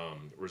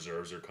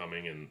reserves are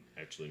coming, and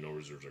actually no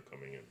reserves are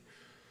coming in.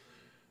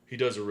 He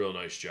does a real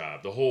nice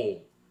job.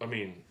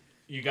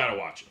 You got to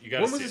watch it. You got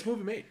to When was see this it.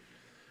 movie made?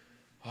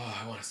 Oh,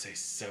 I want to say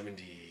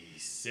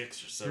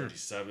 76 or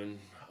 77.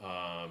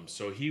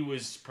 So he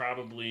was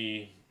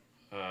probably,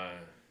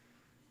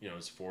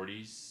 his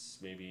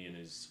 40s, maybe in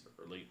his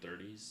late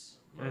 30s.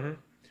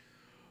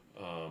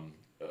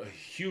 A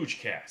huge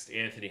cast.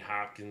 Anthony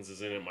Hopkins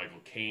is in it.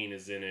 Michael Caine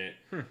is in it.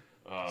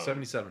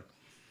 77.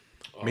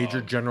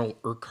 Major General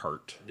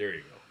Urquhart. There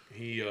you go.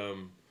 He, I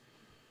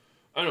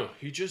don't know.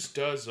 He just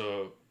does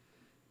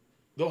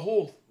the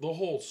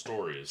whole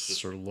story is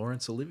just Sir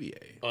Laurence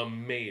Olivier.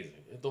 amazing.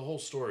 The whole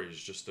story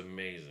is just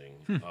amazing.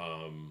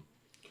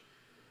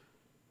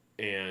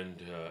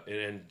 And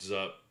it ends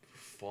up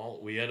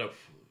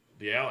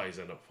the Allies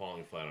end up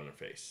falling flat on their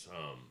face.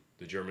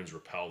 The Germans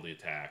repel the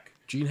attack.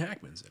 Gene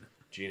Hackman's in it.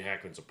 Gene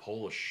Hackman's a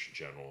Polish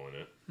general in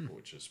it,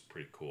 which is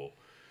pretty cool.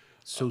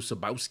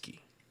 Sosabowski.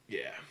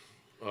 Yeah.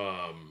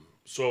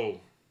 So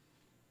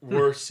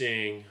we're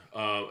seeing,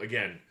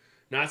 again,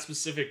 not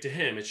specific to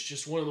him. It's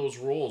just one of those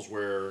roles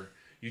where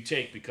you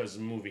take because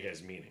the movie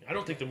has meaning. I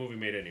don't think the movie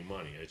made any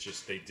money. It's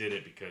just they did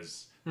it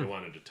because they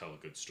wanted to tell a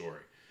good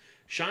story.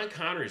 Sean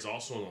Connery is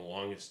also in The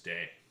Longest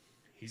Day.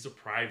 He's a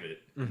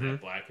private in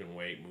that black and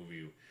white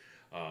movie,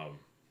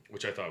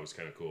 which I thought was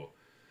kind of cool.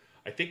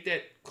 I think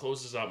that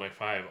closes out my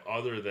 5,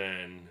 other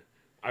than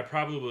I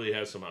probably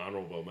have some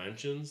honorable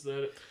mentions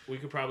that we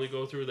could probably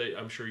go through that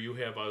I'm sure you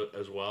have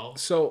as well.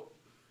 So,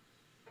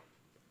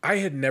 I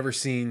had never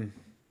seen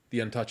The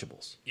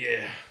Untouchables.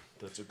 Yeah,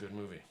 that's a good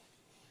movie.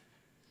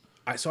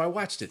 So I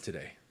watched it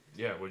today.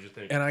 Yeah, what'd you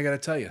think? And I gotta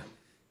tell you,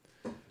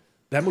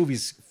 that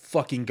movie's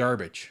fucking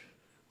garbage.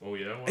 Oh,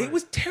 yeah? Why? It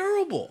was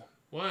terrible.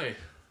 Why?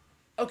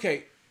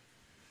 Okay.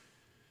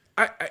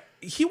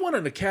 He won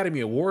an Academy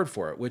Award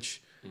for it,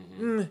 which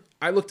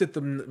I looked at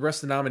the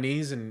rest of the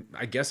nominees, and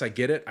I guess I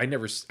get it.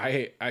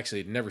 I actually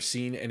had never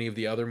seen any of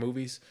the other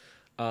movies.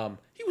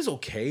 He was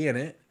okay in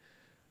it,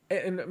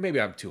 and maybe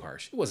I'm too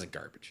harsh. It wasn't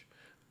garbage,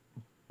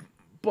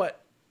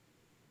 but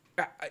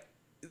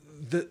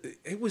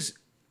it was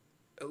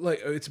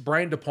like it's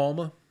Brian De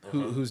Palma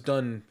who's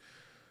done,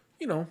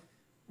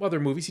 other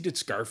movies. He did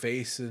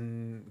Scarface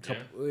and a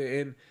couple,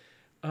 and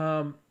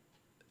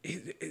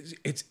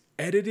it's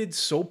edited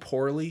so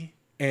poorly,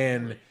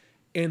 and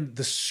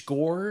the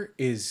score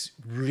is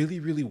really,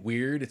 really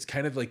weird. It's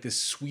kind of like this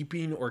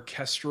sweeping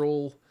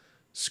orchestral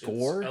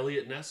score. It's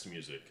Elliot Ness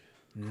music,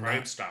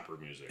 Crime Stopper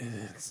music.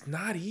 It's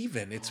not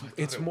even. It's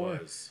It more.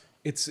 was.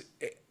 It's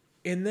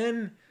and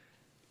then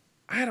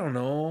I don't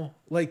know.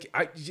 Like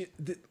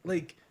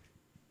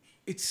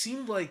it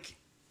seemed like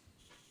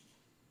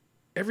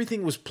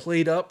everything was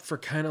played up for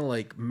kind of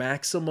like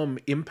maximum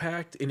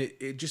impact, and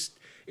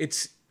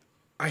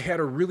I had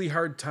a really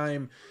hard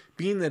time,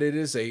 being that it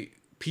is a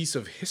piece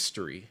of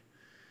history.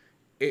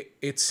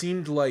 It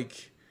seemed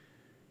like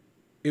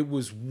it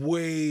was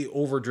way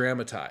over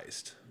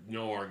dramatized.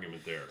 No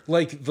argument there.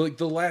 Like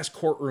the last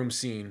courtroom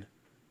scene,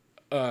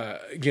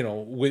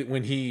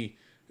 when he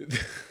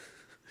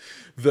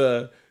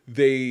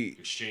they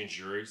Exchange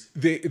juries.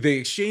 they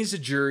exchanged the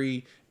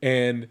jury,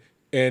 and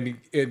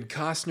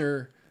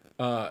Costner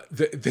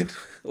then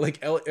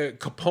like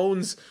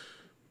Capone's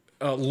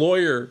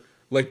lawyer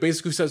like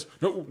basically says,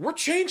 no, we're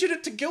changing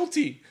it to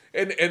guilty,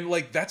 and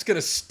like that's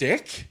gonna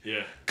stick.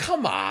 Yeah.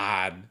 Come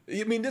on.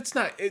 I mean, that's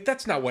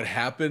not what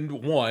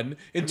happened. One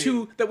and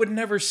two, that would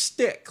never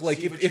stick. Like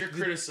See, if but you're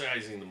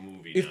criticizing the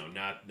movie now,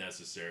 not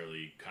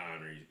necessarily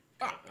Connery.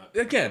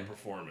 again,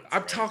 Performance.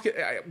 I'm right? talking.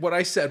 What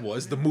I said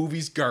was the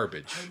movie's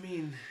garbage. I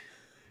mean,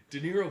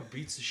 De Niro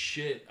beats the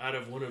shit out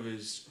of one of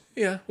his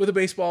Yeah, with a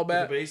baseball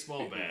bat.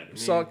 baseball bat. I mean,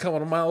 Saw it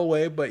coming a mile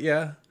away, but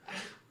yeah.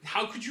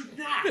 how could you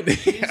not?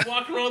 He's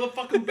walking around with a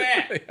fucking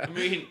bat. I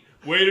mean,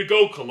 way to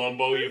go,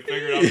 Columbo. You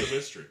figured out the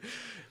mystery.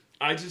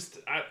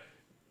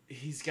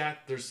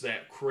 There's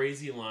that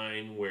crazy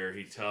line where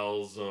he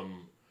tells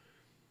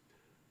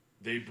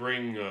they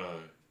bring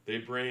a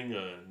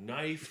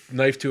knife.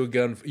 Knife to a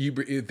gun.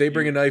 They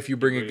bring a knife, you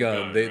bring a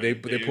gun. They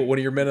right? put one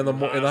of your men in the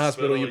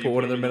hospital. You put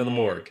one of their men in the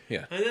morgue.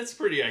 Yeah. And that's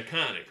pretty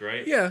iconic,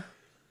 right? Yeah.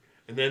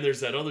 And then there's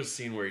that other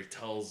scene where he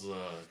tells, and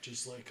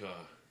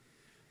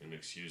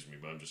excuse me,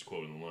 but I'm just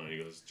quoting the line. He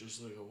goes,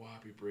 just like a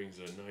wop, he brings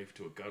a knife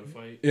to a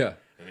gunfight. Yeah.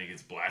 And he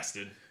gets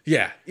blasted.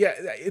 Yeah.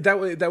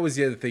 That was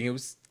the other thing. It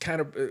was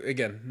kind of,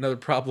 again, another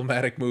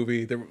problematic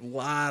movie. There were a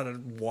lot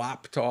of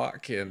WAP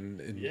talk and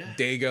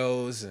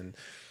Dagos and.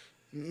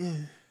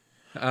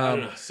 I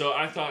don't know. So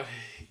I thought,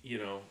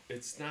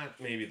 it's not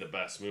maybe the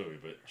best movie,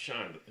 but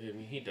Sean, I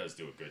mean, he does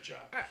do a good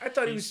job. I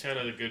thought he's kind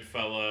of the good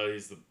fella.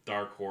 He's the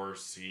dark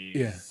horse.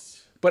 Yeah.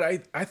 But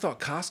I thought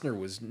Costner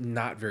was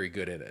not very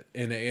good in it.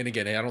 And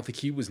again, I don't think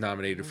he was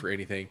nominated for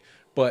anything.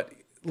 But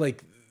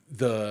like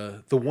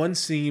the one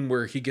scene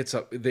where he gets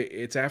up,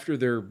 it's after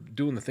they're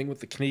doing the thing with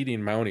the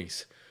Canadian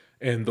Mounties.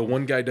 And the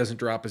one guy doesn't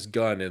drop his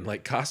gun, and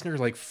like Costner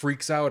like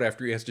freaks out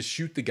after he has to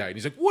shoot the guy. And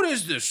he's like, "What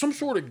is this? Some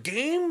sort of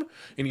game?"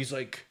 And he's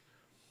like,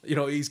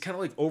 he's kind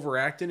of like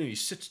overacting, and he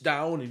sits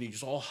down, and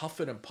he's all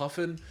huffing and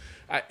puffing.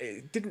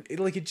 It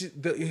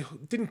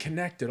didn't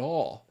connect at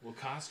all. Well,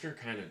 Costner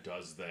kind of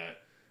does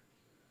that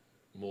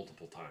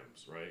multiple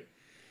times, right?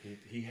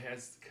 He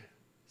has.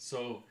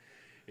 So,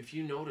 if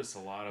you notice, a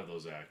lot of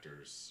those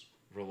actors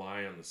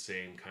rely on the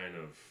same kind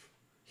of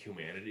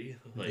humanity,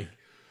 like.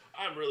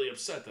 I'm really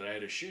upset that I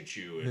had to shoot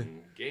you in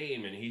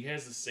Game, and he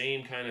has the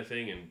same kind of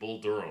thing in Bull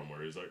Durham,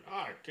 where he's like,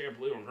 I can't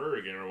believe I'm hurt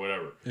again, or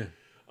whatever. Yeah.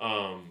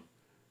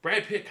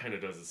 Brad Pitt kind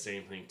of does the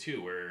same thing,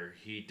 too, where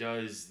he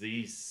does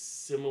these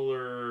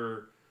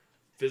similar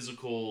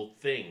physical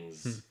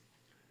things,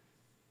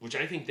 which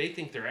I think they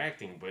think they're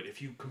acting, but if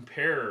you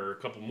compare a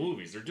couple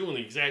movies, they're doing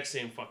the exact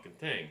same fucking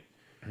thing.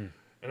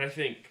 And I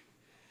think,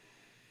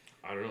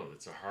 I don't know,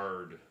 it's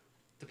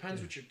depends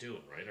what you're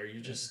doing, right? Are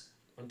you just...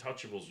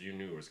 Untouchables, you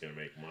knew was going to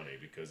make money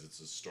because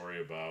it's a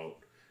story about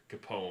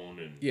Capone,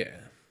 and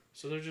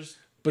so they're just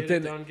get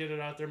it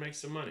out there, make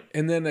some money.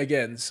 And then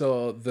again,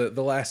 so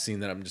the last scene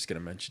that I'm just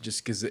going to mention,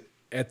 just because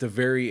at the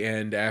very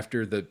end,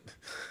 after the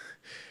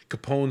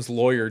Capone's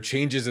lawyer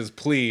changes his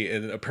plea,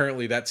 and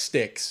apparently that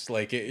sticks.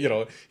 Like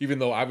even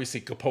though obviously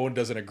Capone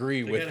doesn't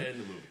agree with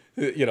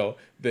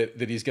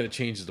that he's going to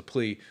change the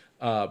plea.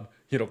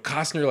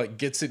 Costner like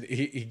gets in,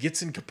 he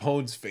gets in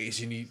Capone's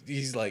face, and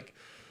he's like.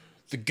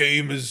 The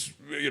game is,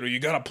 you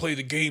got to play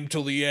the game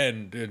till the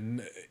end.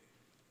 And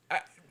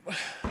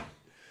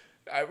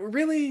I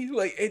really,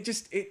 like, it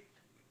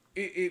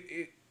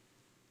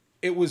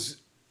was,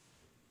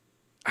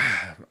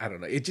 I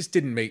don't know. It just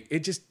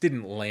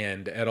didn't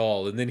land at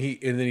all. And then he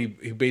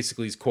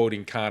basically is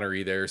quoting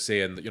Connery there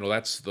saying,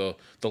 that's the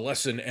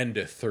lesson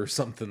endeth or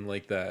something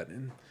like that.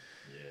 And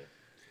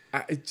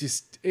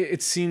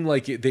it seemed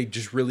like they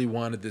just really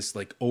wanted this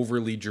like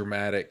overly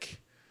dramatic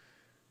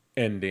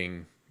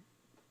ending.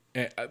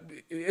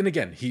 And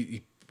again,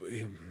 he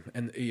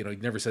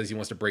never says he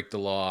wants to break the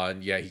law,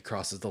 and he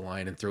crosses the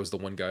line and throws the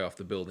one guy off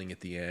the building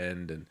at the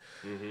end, and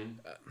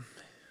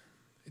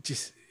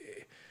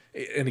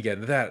And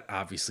again, that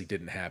obviously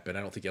didn't happen.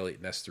 I don't think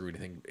Elliot Ness threw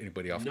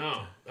anybody off.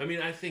 No, I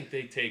mean I think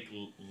they take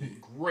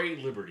great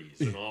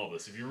liberties in all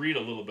this. If you read a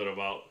little bit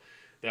about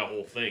that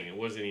whole thing, it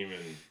wasn't even.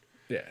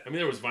 Yeah. I mean,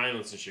 there was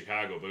violence in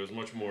Chicago, but it was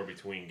much more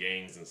between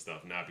gangs and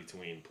stuff, not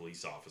between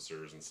police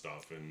officers and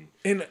stuff.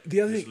 And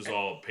the other this thing, was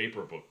all a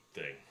paper book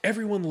thing.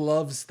 everyone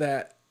loves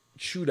that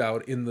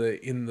shootout in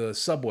the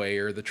subway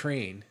or the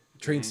train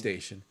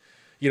station,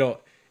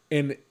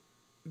 and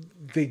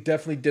they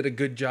definitely did a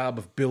good job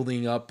of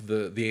building up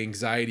the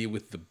anxiety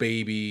with the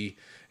baby,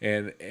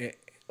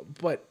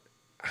 but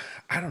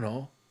I don't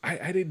know,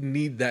 I didn't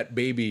need that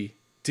baby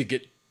to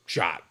get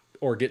shot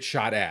or get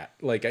shot at.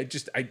 Like I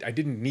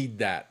didn't need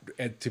that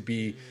to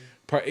be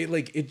part.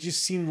 It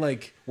just seemed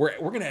like we're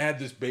gonna add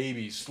this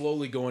baby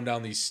slowly going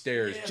down these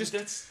stairs Yeah, just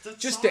that's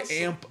to awesome.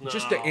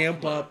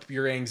 amp come on. up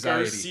your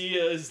anxiety.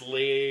 Garcia is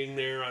laying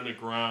there on the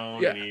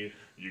ground, Yeah. and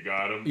you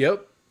got him.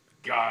 Yep.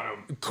 Got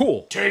him.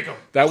 Cool. Take him.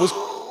 That was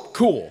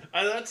cool.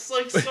 That's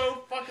like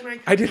so fucking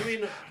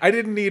iconic. I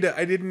didn't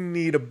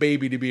need a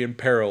baby to be in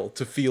peril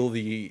to feel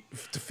the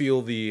I'm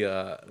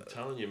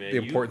telling you, man, the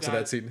importance of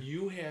that scene.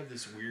 You have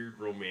this weird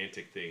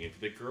romantic thing.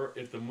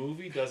 If the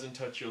movie doesn't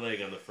touch your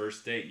leg on the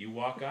first date, you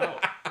walk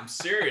out. I'm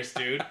serious,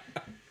 dude.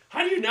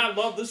 How do you not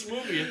love this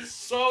movie? It's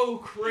so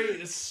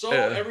great. It's so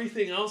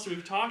everything else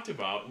we've talked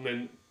about, and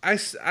then I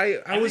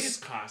think was it's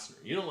Costner.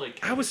 You don't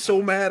like. I was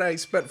so mad I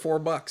spent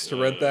 $4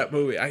 to rent that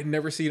movie. I'd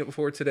never seen it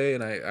before today,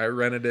 and I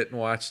rented it and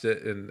watched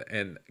it,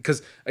 and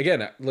because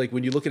again, like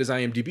when you look at his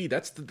IMDb,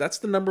 that's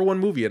the number one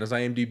movie in his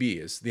IMDb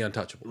is The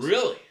Untouchables.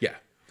 Really? Yeah.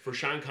 For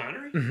Sean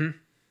Connery? Mm-hmm.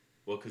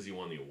 Well, because he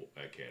won the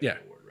Academy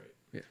Award,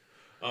 right?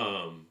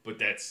 Yeah. But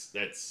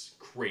that's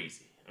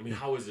crazy. I mean,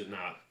 how is it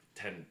not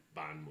 10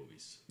 Bond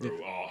movies?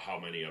 Or how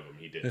many of them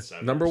he did?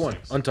 7 Number or one,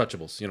 6?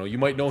 Untouchables. You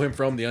might know him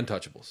from The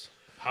Untouchables.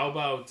 How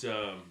about,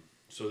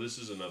 so this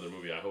is another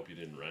movie. I hope you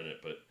didn't rent it,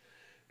 but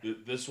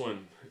this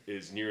one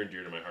is near and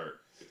dear to my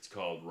heart. It's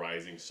called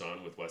Rising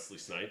Sun with Wesley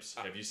Snipes.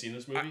 Have you seen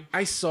this movie?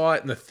 I saw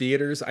it in the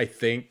theaters, I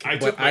think. I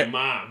but took my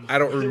mom. I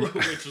don't remember.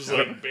 Which was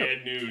like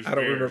bad news. I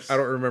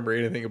don't remember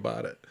anything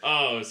about it.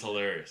 Oh, it's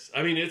hilarious.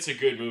 I mean, it's a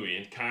good movie,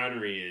 and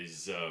Connery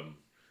is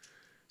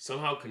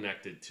somehow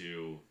connected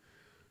to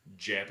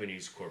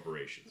Japanese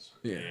corporations.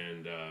 Yeah.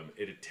 And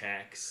it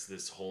attacks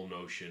this whole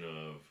notion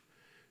of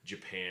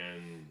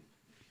Japan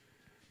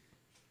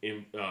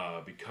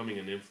becoming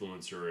an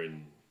influencer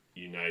in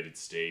United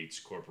States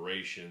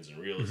corporations and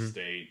real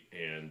estate,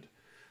 and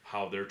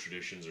how their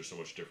traditions are so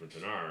much different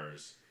than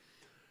ours.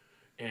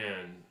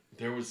 And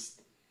the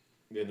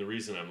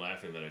reason I'm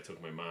laughing that I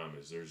took my mom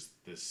is there's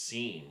this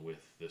scene with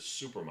this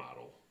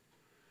supermodel,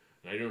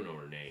 and I don't know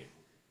her name,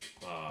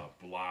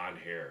 blonde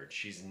hair.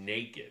 She's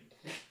naked,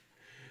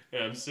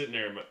 and I'm sitting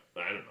there.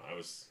 I don't know. I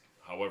was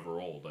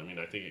however old. I mean,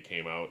 I think it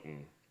came out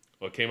in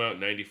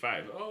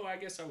 95. Oh, I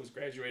guess I was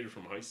graduated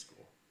from high school.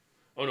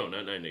 Oh no,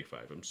 not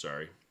 95. I'm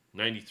sorry,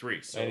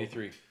 93. So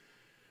 93.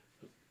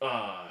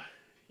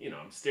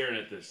 I'm staring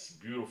at this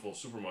beautiful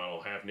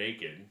supermodel half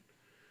naked,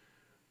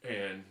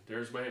 and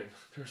there's my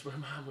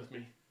mom with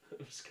me.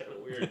 It was kind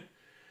of weird.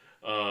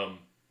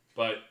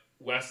 But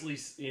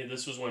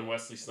this was when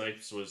Wesley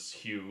Snipes was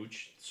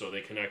huge, so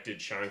they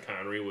connected Sean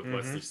Connery with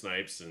Wesley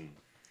Snipes, and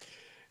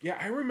Yeah,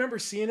 I remember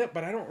seeing it,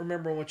 but I don't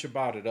remember much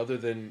about it other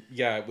than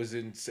it was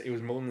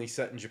mainly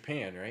set in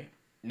Japan, right?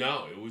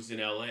 no, it was in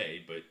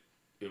L.A., but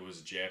it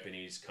was a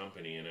Japanese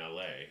company in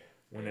L.A.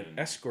 When an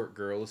escort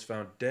girl is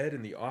found dead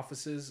in the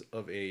offices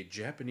of a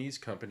Japanese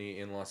company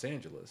in Los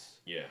Angeles.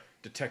 Yeah.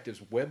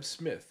 Detectives Webb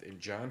Smith and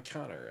John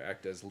Connor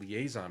act as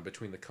liaison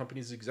between the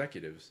company's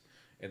executives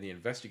and the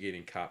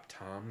investigating cop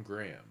Tom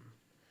Graham.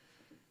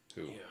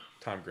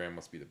 Tom Graham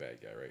must be the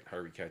bad guy, right?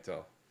 Harvey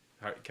Keitel.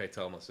 Harvey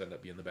Keitel must end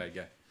up being the bad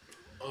guy.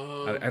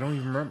 I don't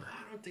even remember.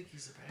 I don't think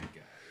he's a bad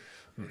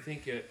guy. I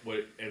think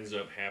what ends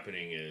up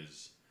happening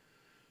is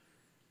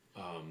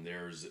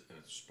there's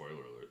spoiler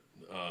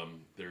alert.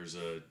 There's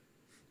a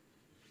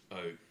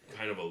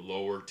kind of a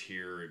lower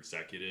tier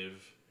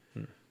executive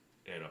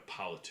and a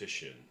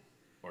politician,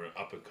 or an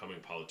up and coming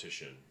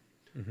politician.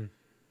 Mm-hmm.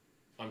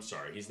 I'm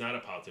sorry, he's not a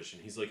politician.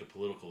 He's like a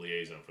political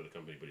liaison for the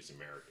company, but he's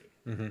American.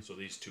 Mm-hmm. So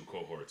these two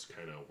cohorts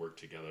kind of work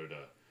together to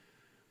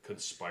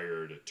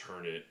conspire to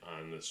turn it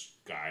on this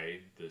guy,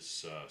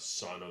 this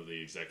son of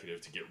the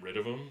executive, to get rid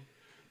of him.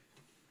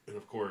 And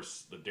of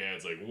course, the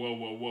dad's like, whoa,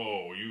 whoa,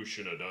 whoa, you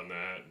shouldn't have done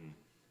that. And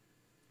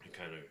it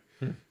kind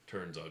of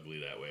turns ugly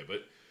that way.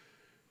 But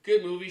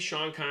good movie.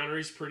 Sean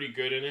Connery's pretty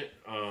good in it.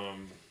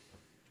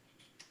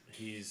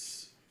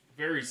 He's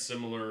very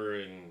similar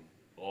in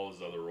all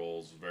his other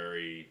roles.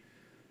 Very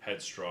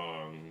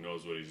headstrong,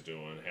 knows what he's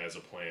doing, has a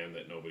plan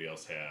that nobody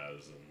else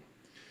has, and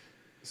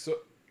So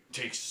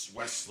takes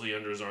Wesley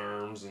under his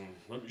arms and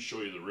let me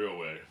show you the real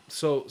way.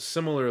 So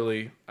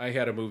similarly, I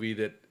had a movie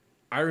that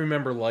I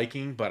remember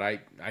liking, but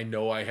I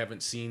know I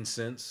haven't seen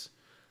since,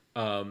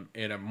 and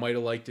I might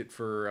have liked it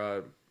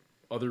for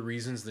other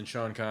reasons than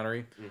Sean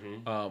Connery.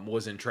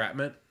 Was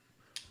Entrapment.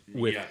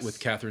 with Yes. with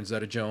Catherine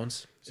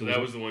Zeta-Jones. So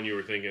that was the one you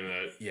were thinking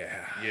that.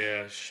 Yeah.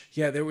 Yeah.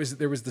 Yeah, there was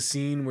the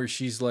scene where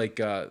she's like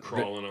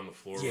Crawling on the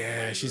floor. with a yeah,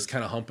 laser. she's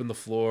kind of humping the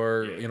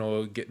floor, Yeah. you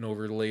know, getting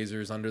over the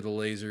lasers, under the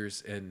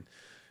lasers, and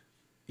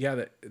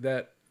yeah,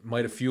 that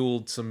might have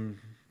fueled some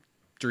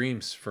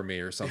dreams for me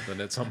or something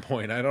at some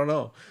point. I don't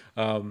know.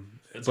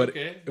 That's but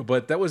okay.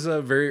 but that was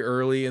very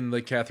early in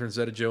the Catherine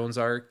Zeta-Jones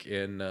arc,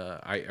 and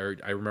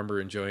I remember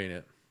enjoying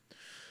it.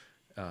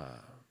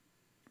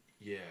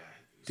 Yeah.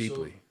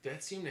 Deeply. So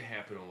that seemed to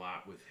happen a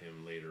lot with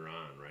him later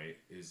on, right?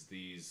 Is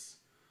these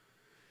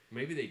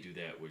maybe they do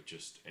that with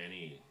just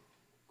any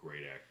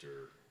great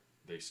actor.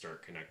 They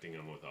start connecting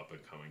them with up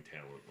and coming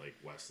talent like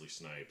Wesley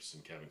Snipes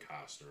and Kevin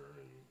Costner,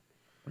 and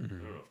I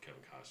don't know if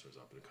Kevin Costner's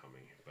up and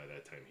coming. By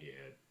that time, he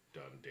had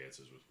done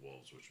Dances with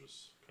Wolves, which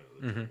was kind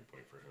of the turning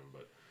point for him.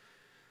 But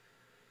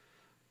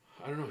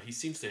I don't know. He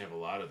seems to have a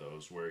lot of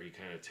those where he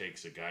kind of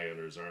takes a guy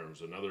under his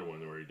arms. Another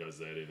one where he does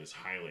that in is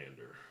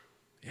Highlander.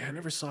 Yeah, I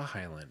never saw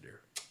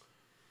Highlander.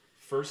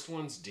 First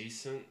one's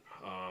decent.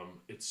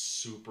 It's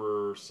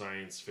super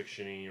science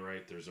fiction-y,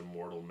 right? There's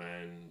immortal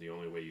men. The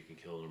only way you can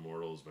kill an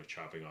immortal is by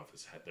chopping off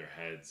their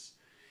heads.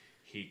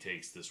 He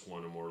takes this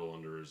one immortal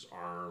under his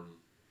arm.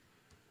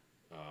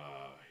 He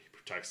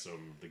protects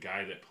them. The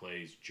guy that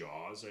plays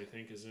Jaws, I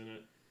think, is in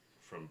it,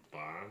 from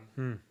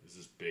Bond. Is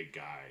this big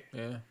guy.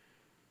 Yeah.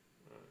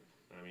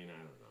 I mean, I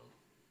don't know.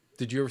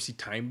 Did you ever see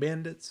Time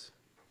Bandits?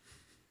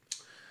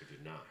 I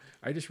did not.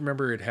 I just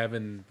remember it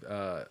having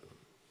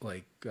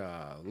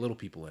little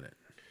people in it.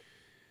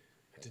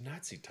 I did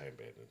not see Time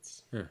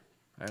Bandits.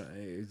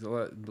 It's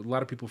a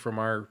lot of people from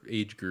our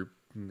age group,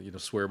 you know,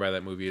 swear by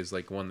that movie as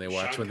like one they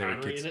watched Sean when they were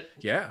Connery kids. in it?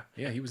 Yeah,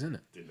 he was in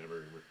it. Did never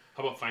remember.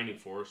 How about Finding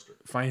Forrester?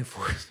 Fine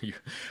for you.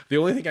 The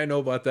only thing I know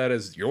about that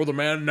is "You're the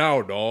man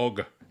now,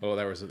 dog." Oh,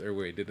 that was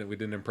we did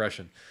an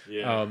impression.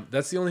 Yeah.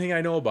 That's the only thing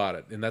I know about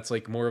it, and that's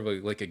like more of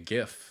a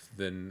GIF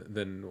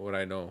than what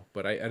I know.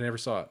 But I never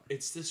saw it.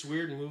 It's this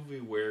weird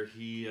movie where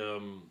he,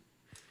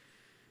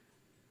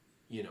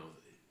 you know,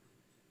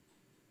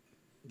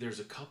 there's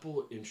a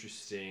couple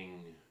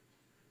interesting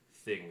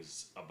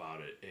things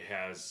about it. It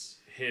has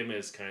him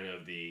as kind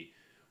of the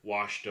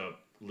washed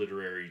up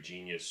literary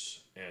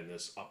genius and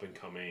this up and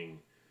coming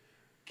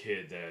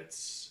kid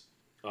that's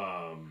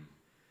gonna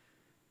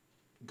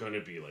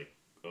be like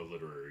a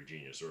literary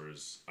genius or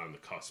is on the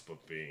cusp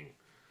of being.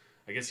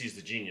 I guess he's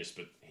the genius,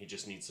 but he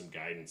just needs some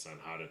guidance on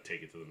how to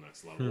take it to the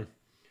next level. And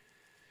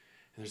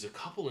there's a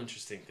couple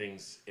interesting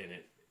things in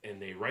it,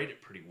 and they write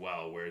it pretty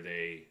well where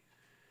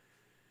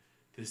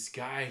this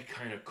guy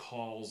kind of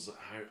calls,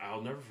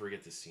 I'll never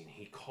forget this scene,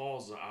 he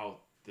calls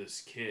out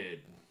this kid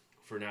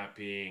for not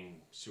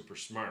being super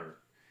smart,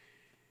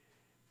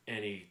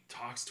 and he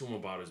talks to him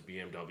about his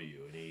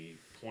BMW, and he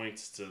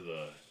points to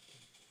the,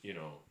 you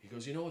know, he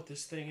goes, you know what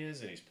this thing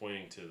is? And he's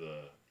pointing to the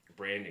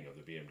branding of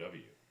the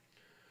BMW.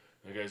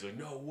 And the guy's like,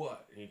 no,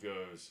 what? And he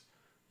goes,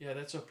 yeah,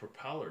 that's a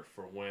propeller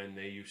for when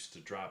they used to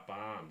drop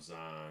bombs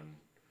on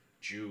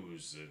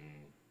Jews.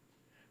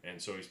 And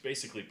so he's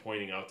basically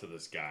pointing out to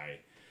this guy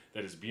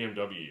that his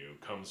BMW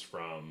comes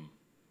from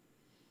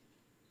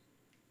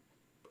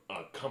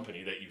a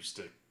company that used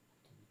to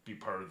be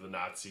part of the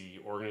Nazi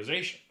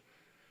organization.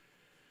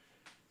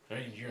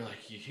 And you're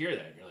like, you hear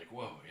that, and you're like,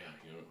 whoa, yeah,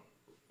 you know,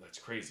 that's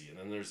crazy. And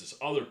then there's this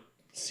other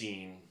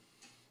scene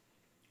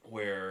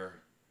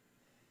where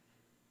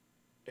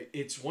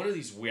it's one of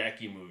these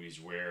wacky movies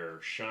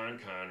where Sean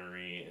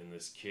Connery and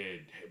this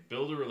kid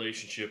build a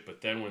relationship,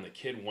 but then when the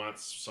kid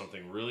wants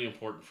something really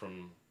important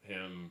from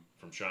him,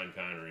 from Sean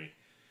Connery,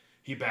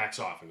 he backs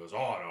off and goes, oh,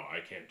 no,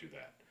 I can't do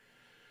that.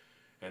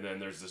 And then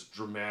there's this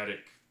dramatic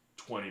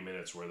 20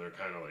 minutes where they're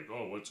kind of like,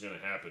 oh, what's going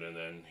to happen? And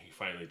then he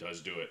finally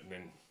does do it. And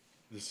then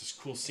there's this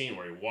cool scene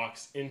where he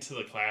walks into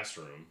the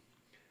classroom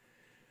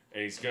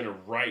and he's going to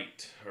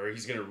write, or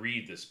he's going to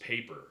read this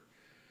paper.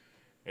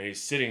 And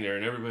he's sitting there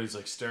and everybody's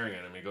like staring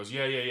at him. He goes,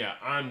 yeah,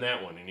 I'm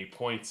that one. And he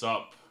points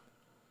up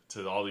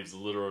to all these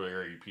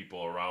literary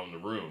people around the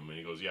room. And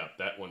he goes, yeah,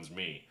 that one's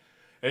me.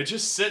 And it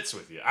just sits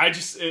with you. I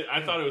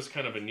thought it was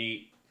kind of a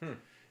neat...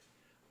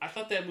 I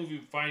thought that movie,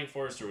 Finding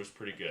Forrester, was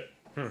pretty good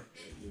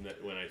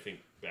when I think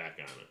back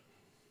on it.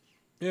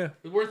 Yeah.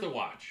 It's worth a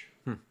watch.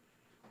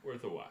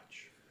 Worth a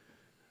watch.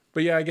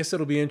 But yeah, I guess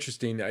it'll be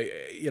interesting.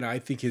 I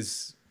think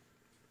he's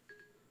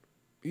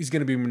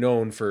going to be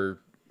known for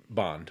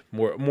Bond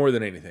more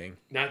than anything.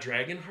 Not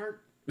Dragonheart?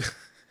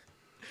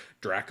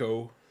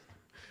 Draco.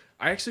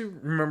 I actually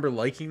remember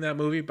liking that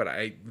movie, but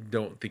I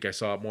don't think I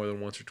saw it more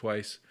than once or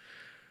twice.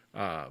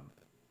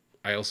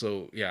 I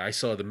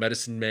saw The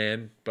Medicine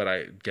Man, but I,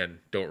 again,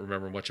 don't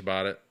remember much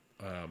about it.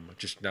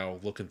 Just now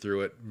looking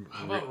through it.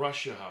 How about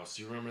Russia House?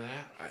 Do you remember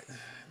that?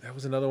 That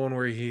was another one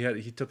where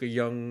he took a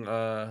young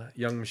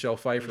Michelle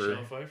Pfeiffer.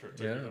 Michelle Pfeiffer.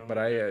 Yeah, but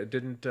I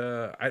didn't.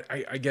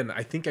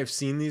 I think I've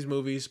seen these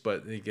movies,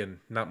 but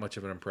again, not much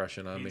of an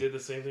impression on He me. did the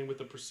same thing with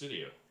the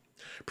Presidio.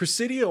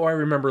 Presidio, I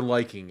remember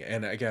liking,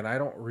 and again, I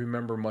don't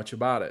remember much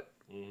about it,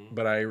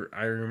 but I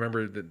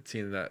remember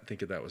seeing that,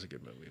 thinking that was a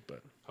good movie.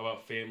 But How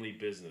about Family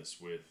Business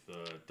with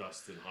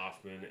Dustin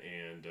Hoffman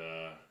and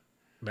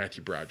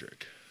Matthew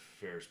Broderick.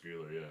 Ferris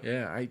Bueller, yeah.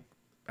 Yeah,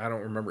 I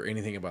don't remember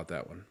anything about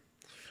that one.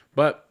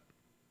 But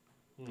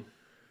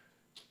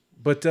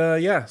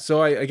yeah,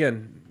 so I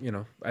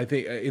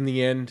think in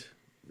the end,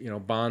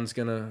 Bond's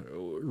gonna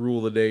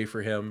rule the day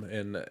for him.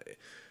 And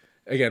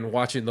again,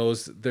 watching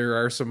those, there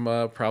are some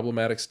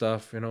problematic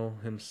stuff,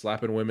 him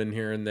slapping women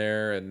here and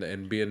there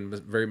and being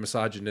very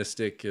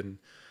misogynistic, and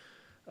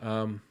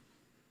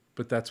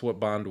but that's what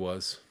Bond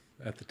was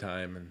at the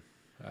time. And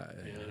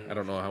I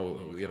don't know how,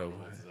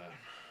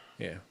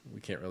 yeah, we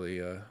can't really,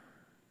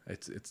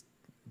 it's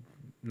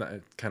not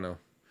kind of,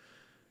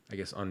 I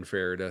guess,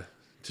 unfair to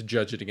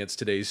judge it against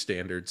today's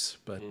standards,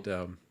 but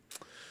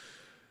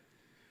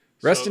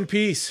rest in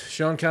peace,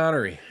 Sean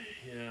Connery.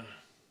 Yeah.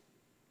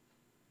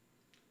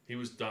 He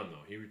was done,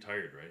 though. He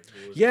retired, right?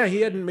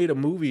 He hadn't made a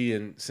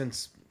movie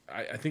since,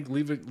 I think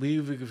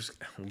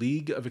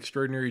League of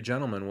Extraordinary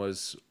Gentlemen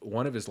was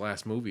one of his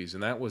last movies,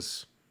 and that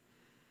was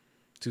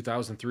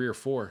 2003 or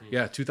 4.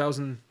 Yeah,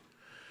 2000.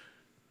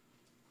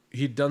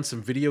 He'd done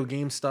some video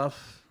game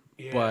stuff,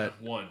 but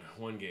one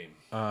game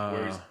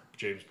where he's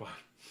James Bond.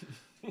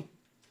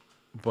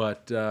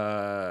 But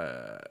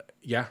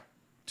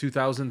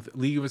 2000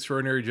 League of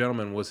Extraordinary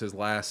Gentlemen was his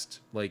last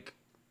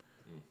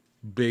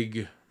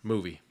big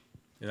movie,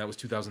 and that was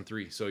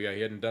 2003. So yeah,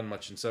 he hadn't done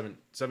much in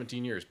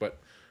 17 years. But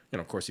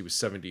of course, he was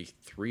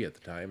 73 at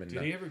the time. And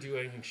did he ever do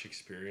anything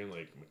Shakespearean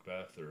like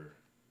Macbeth or?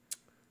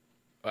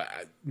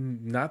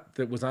 Not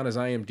that was on his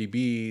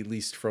IMDb, at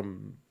least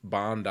from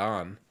Bond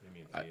on.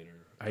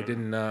 I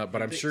didn't,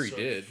 but I'm sure he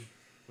did.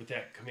 With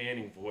that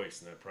commanding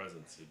voice and that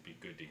presence, it'd be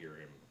good to hear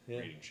him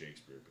reading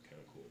Shakespeare. It'd be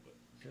kind of cool.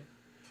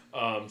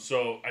 But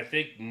so I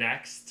think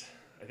next,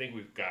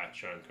 we've got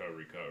Sean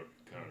Connery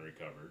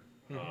covered.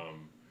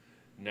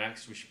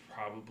 Next, we should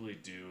probably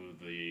do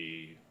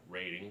the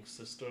rating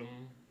system.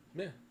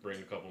 Yeah. Bring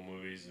a couple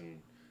movies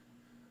and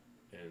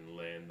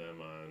land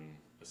them on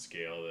a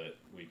scale that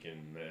we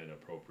can then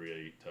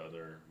appropriate to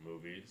other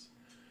movies.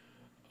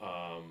 We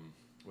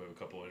have a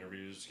couple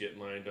interviews getting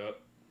lined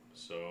up,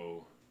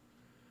 so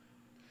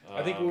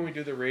I think when we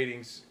do the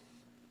ratings,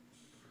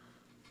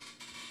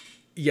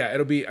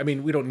 it'll be. I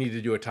mean, we don't need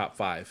to do a top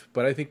 5,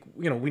 but I think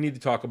we need to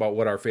talk about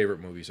what our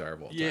favorite movies are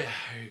of all time. Yeah,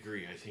 I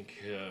agree. I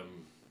think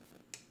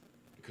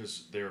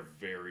because they're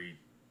very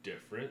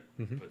different,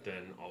 but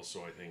then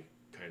also I think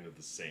kind of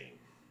the same,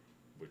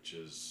 which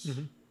is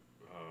going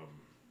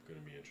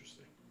to be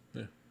interesting.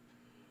 Yeah.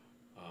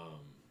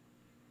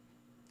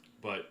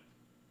 But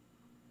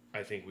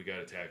I think we got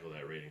to tackle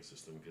that rating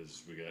system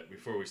because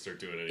before we start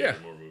doing any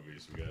more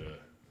movies, we got to.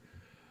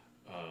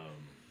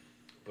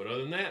 But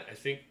other than that, I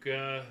think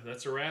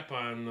that's a wrap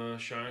on the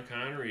Sean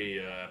Connery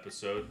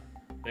episode.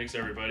 Thanks,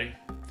 everybody.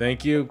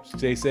 Thank you.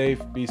 Stay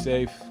safe. Be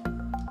safe.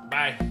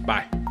 Bye.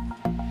 Bye.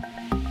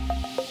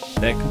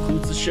 That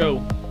concludes the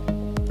show.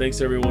 Thanks,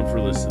 everyone, for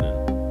listening.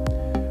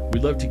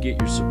 We'd love to get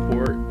your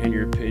support and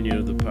your opinion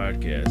of the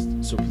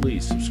podcast, so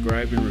please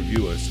subscribe and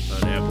review us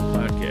on Apple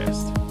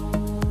Podcasts.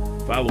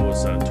 Follow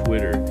us on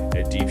Twitter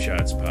at Deep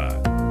Shots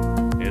Pod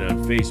and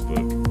on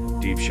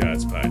Facebook, Deep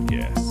Shots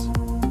Podcasts.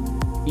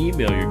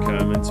 Email your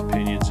comments,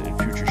 opinions, and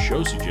future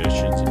show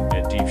suggestions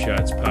at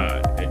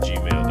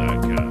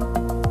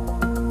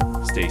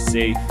deepshotspod@gmail.com. Stay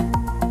safe.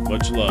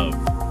 Much love.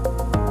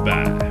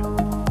 Bye.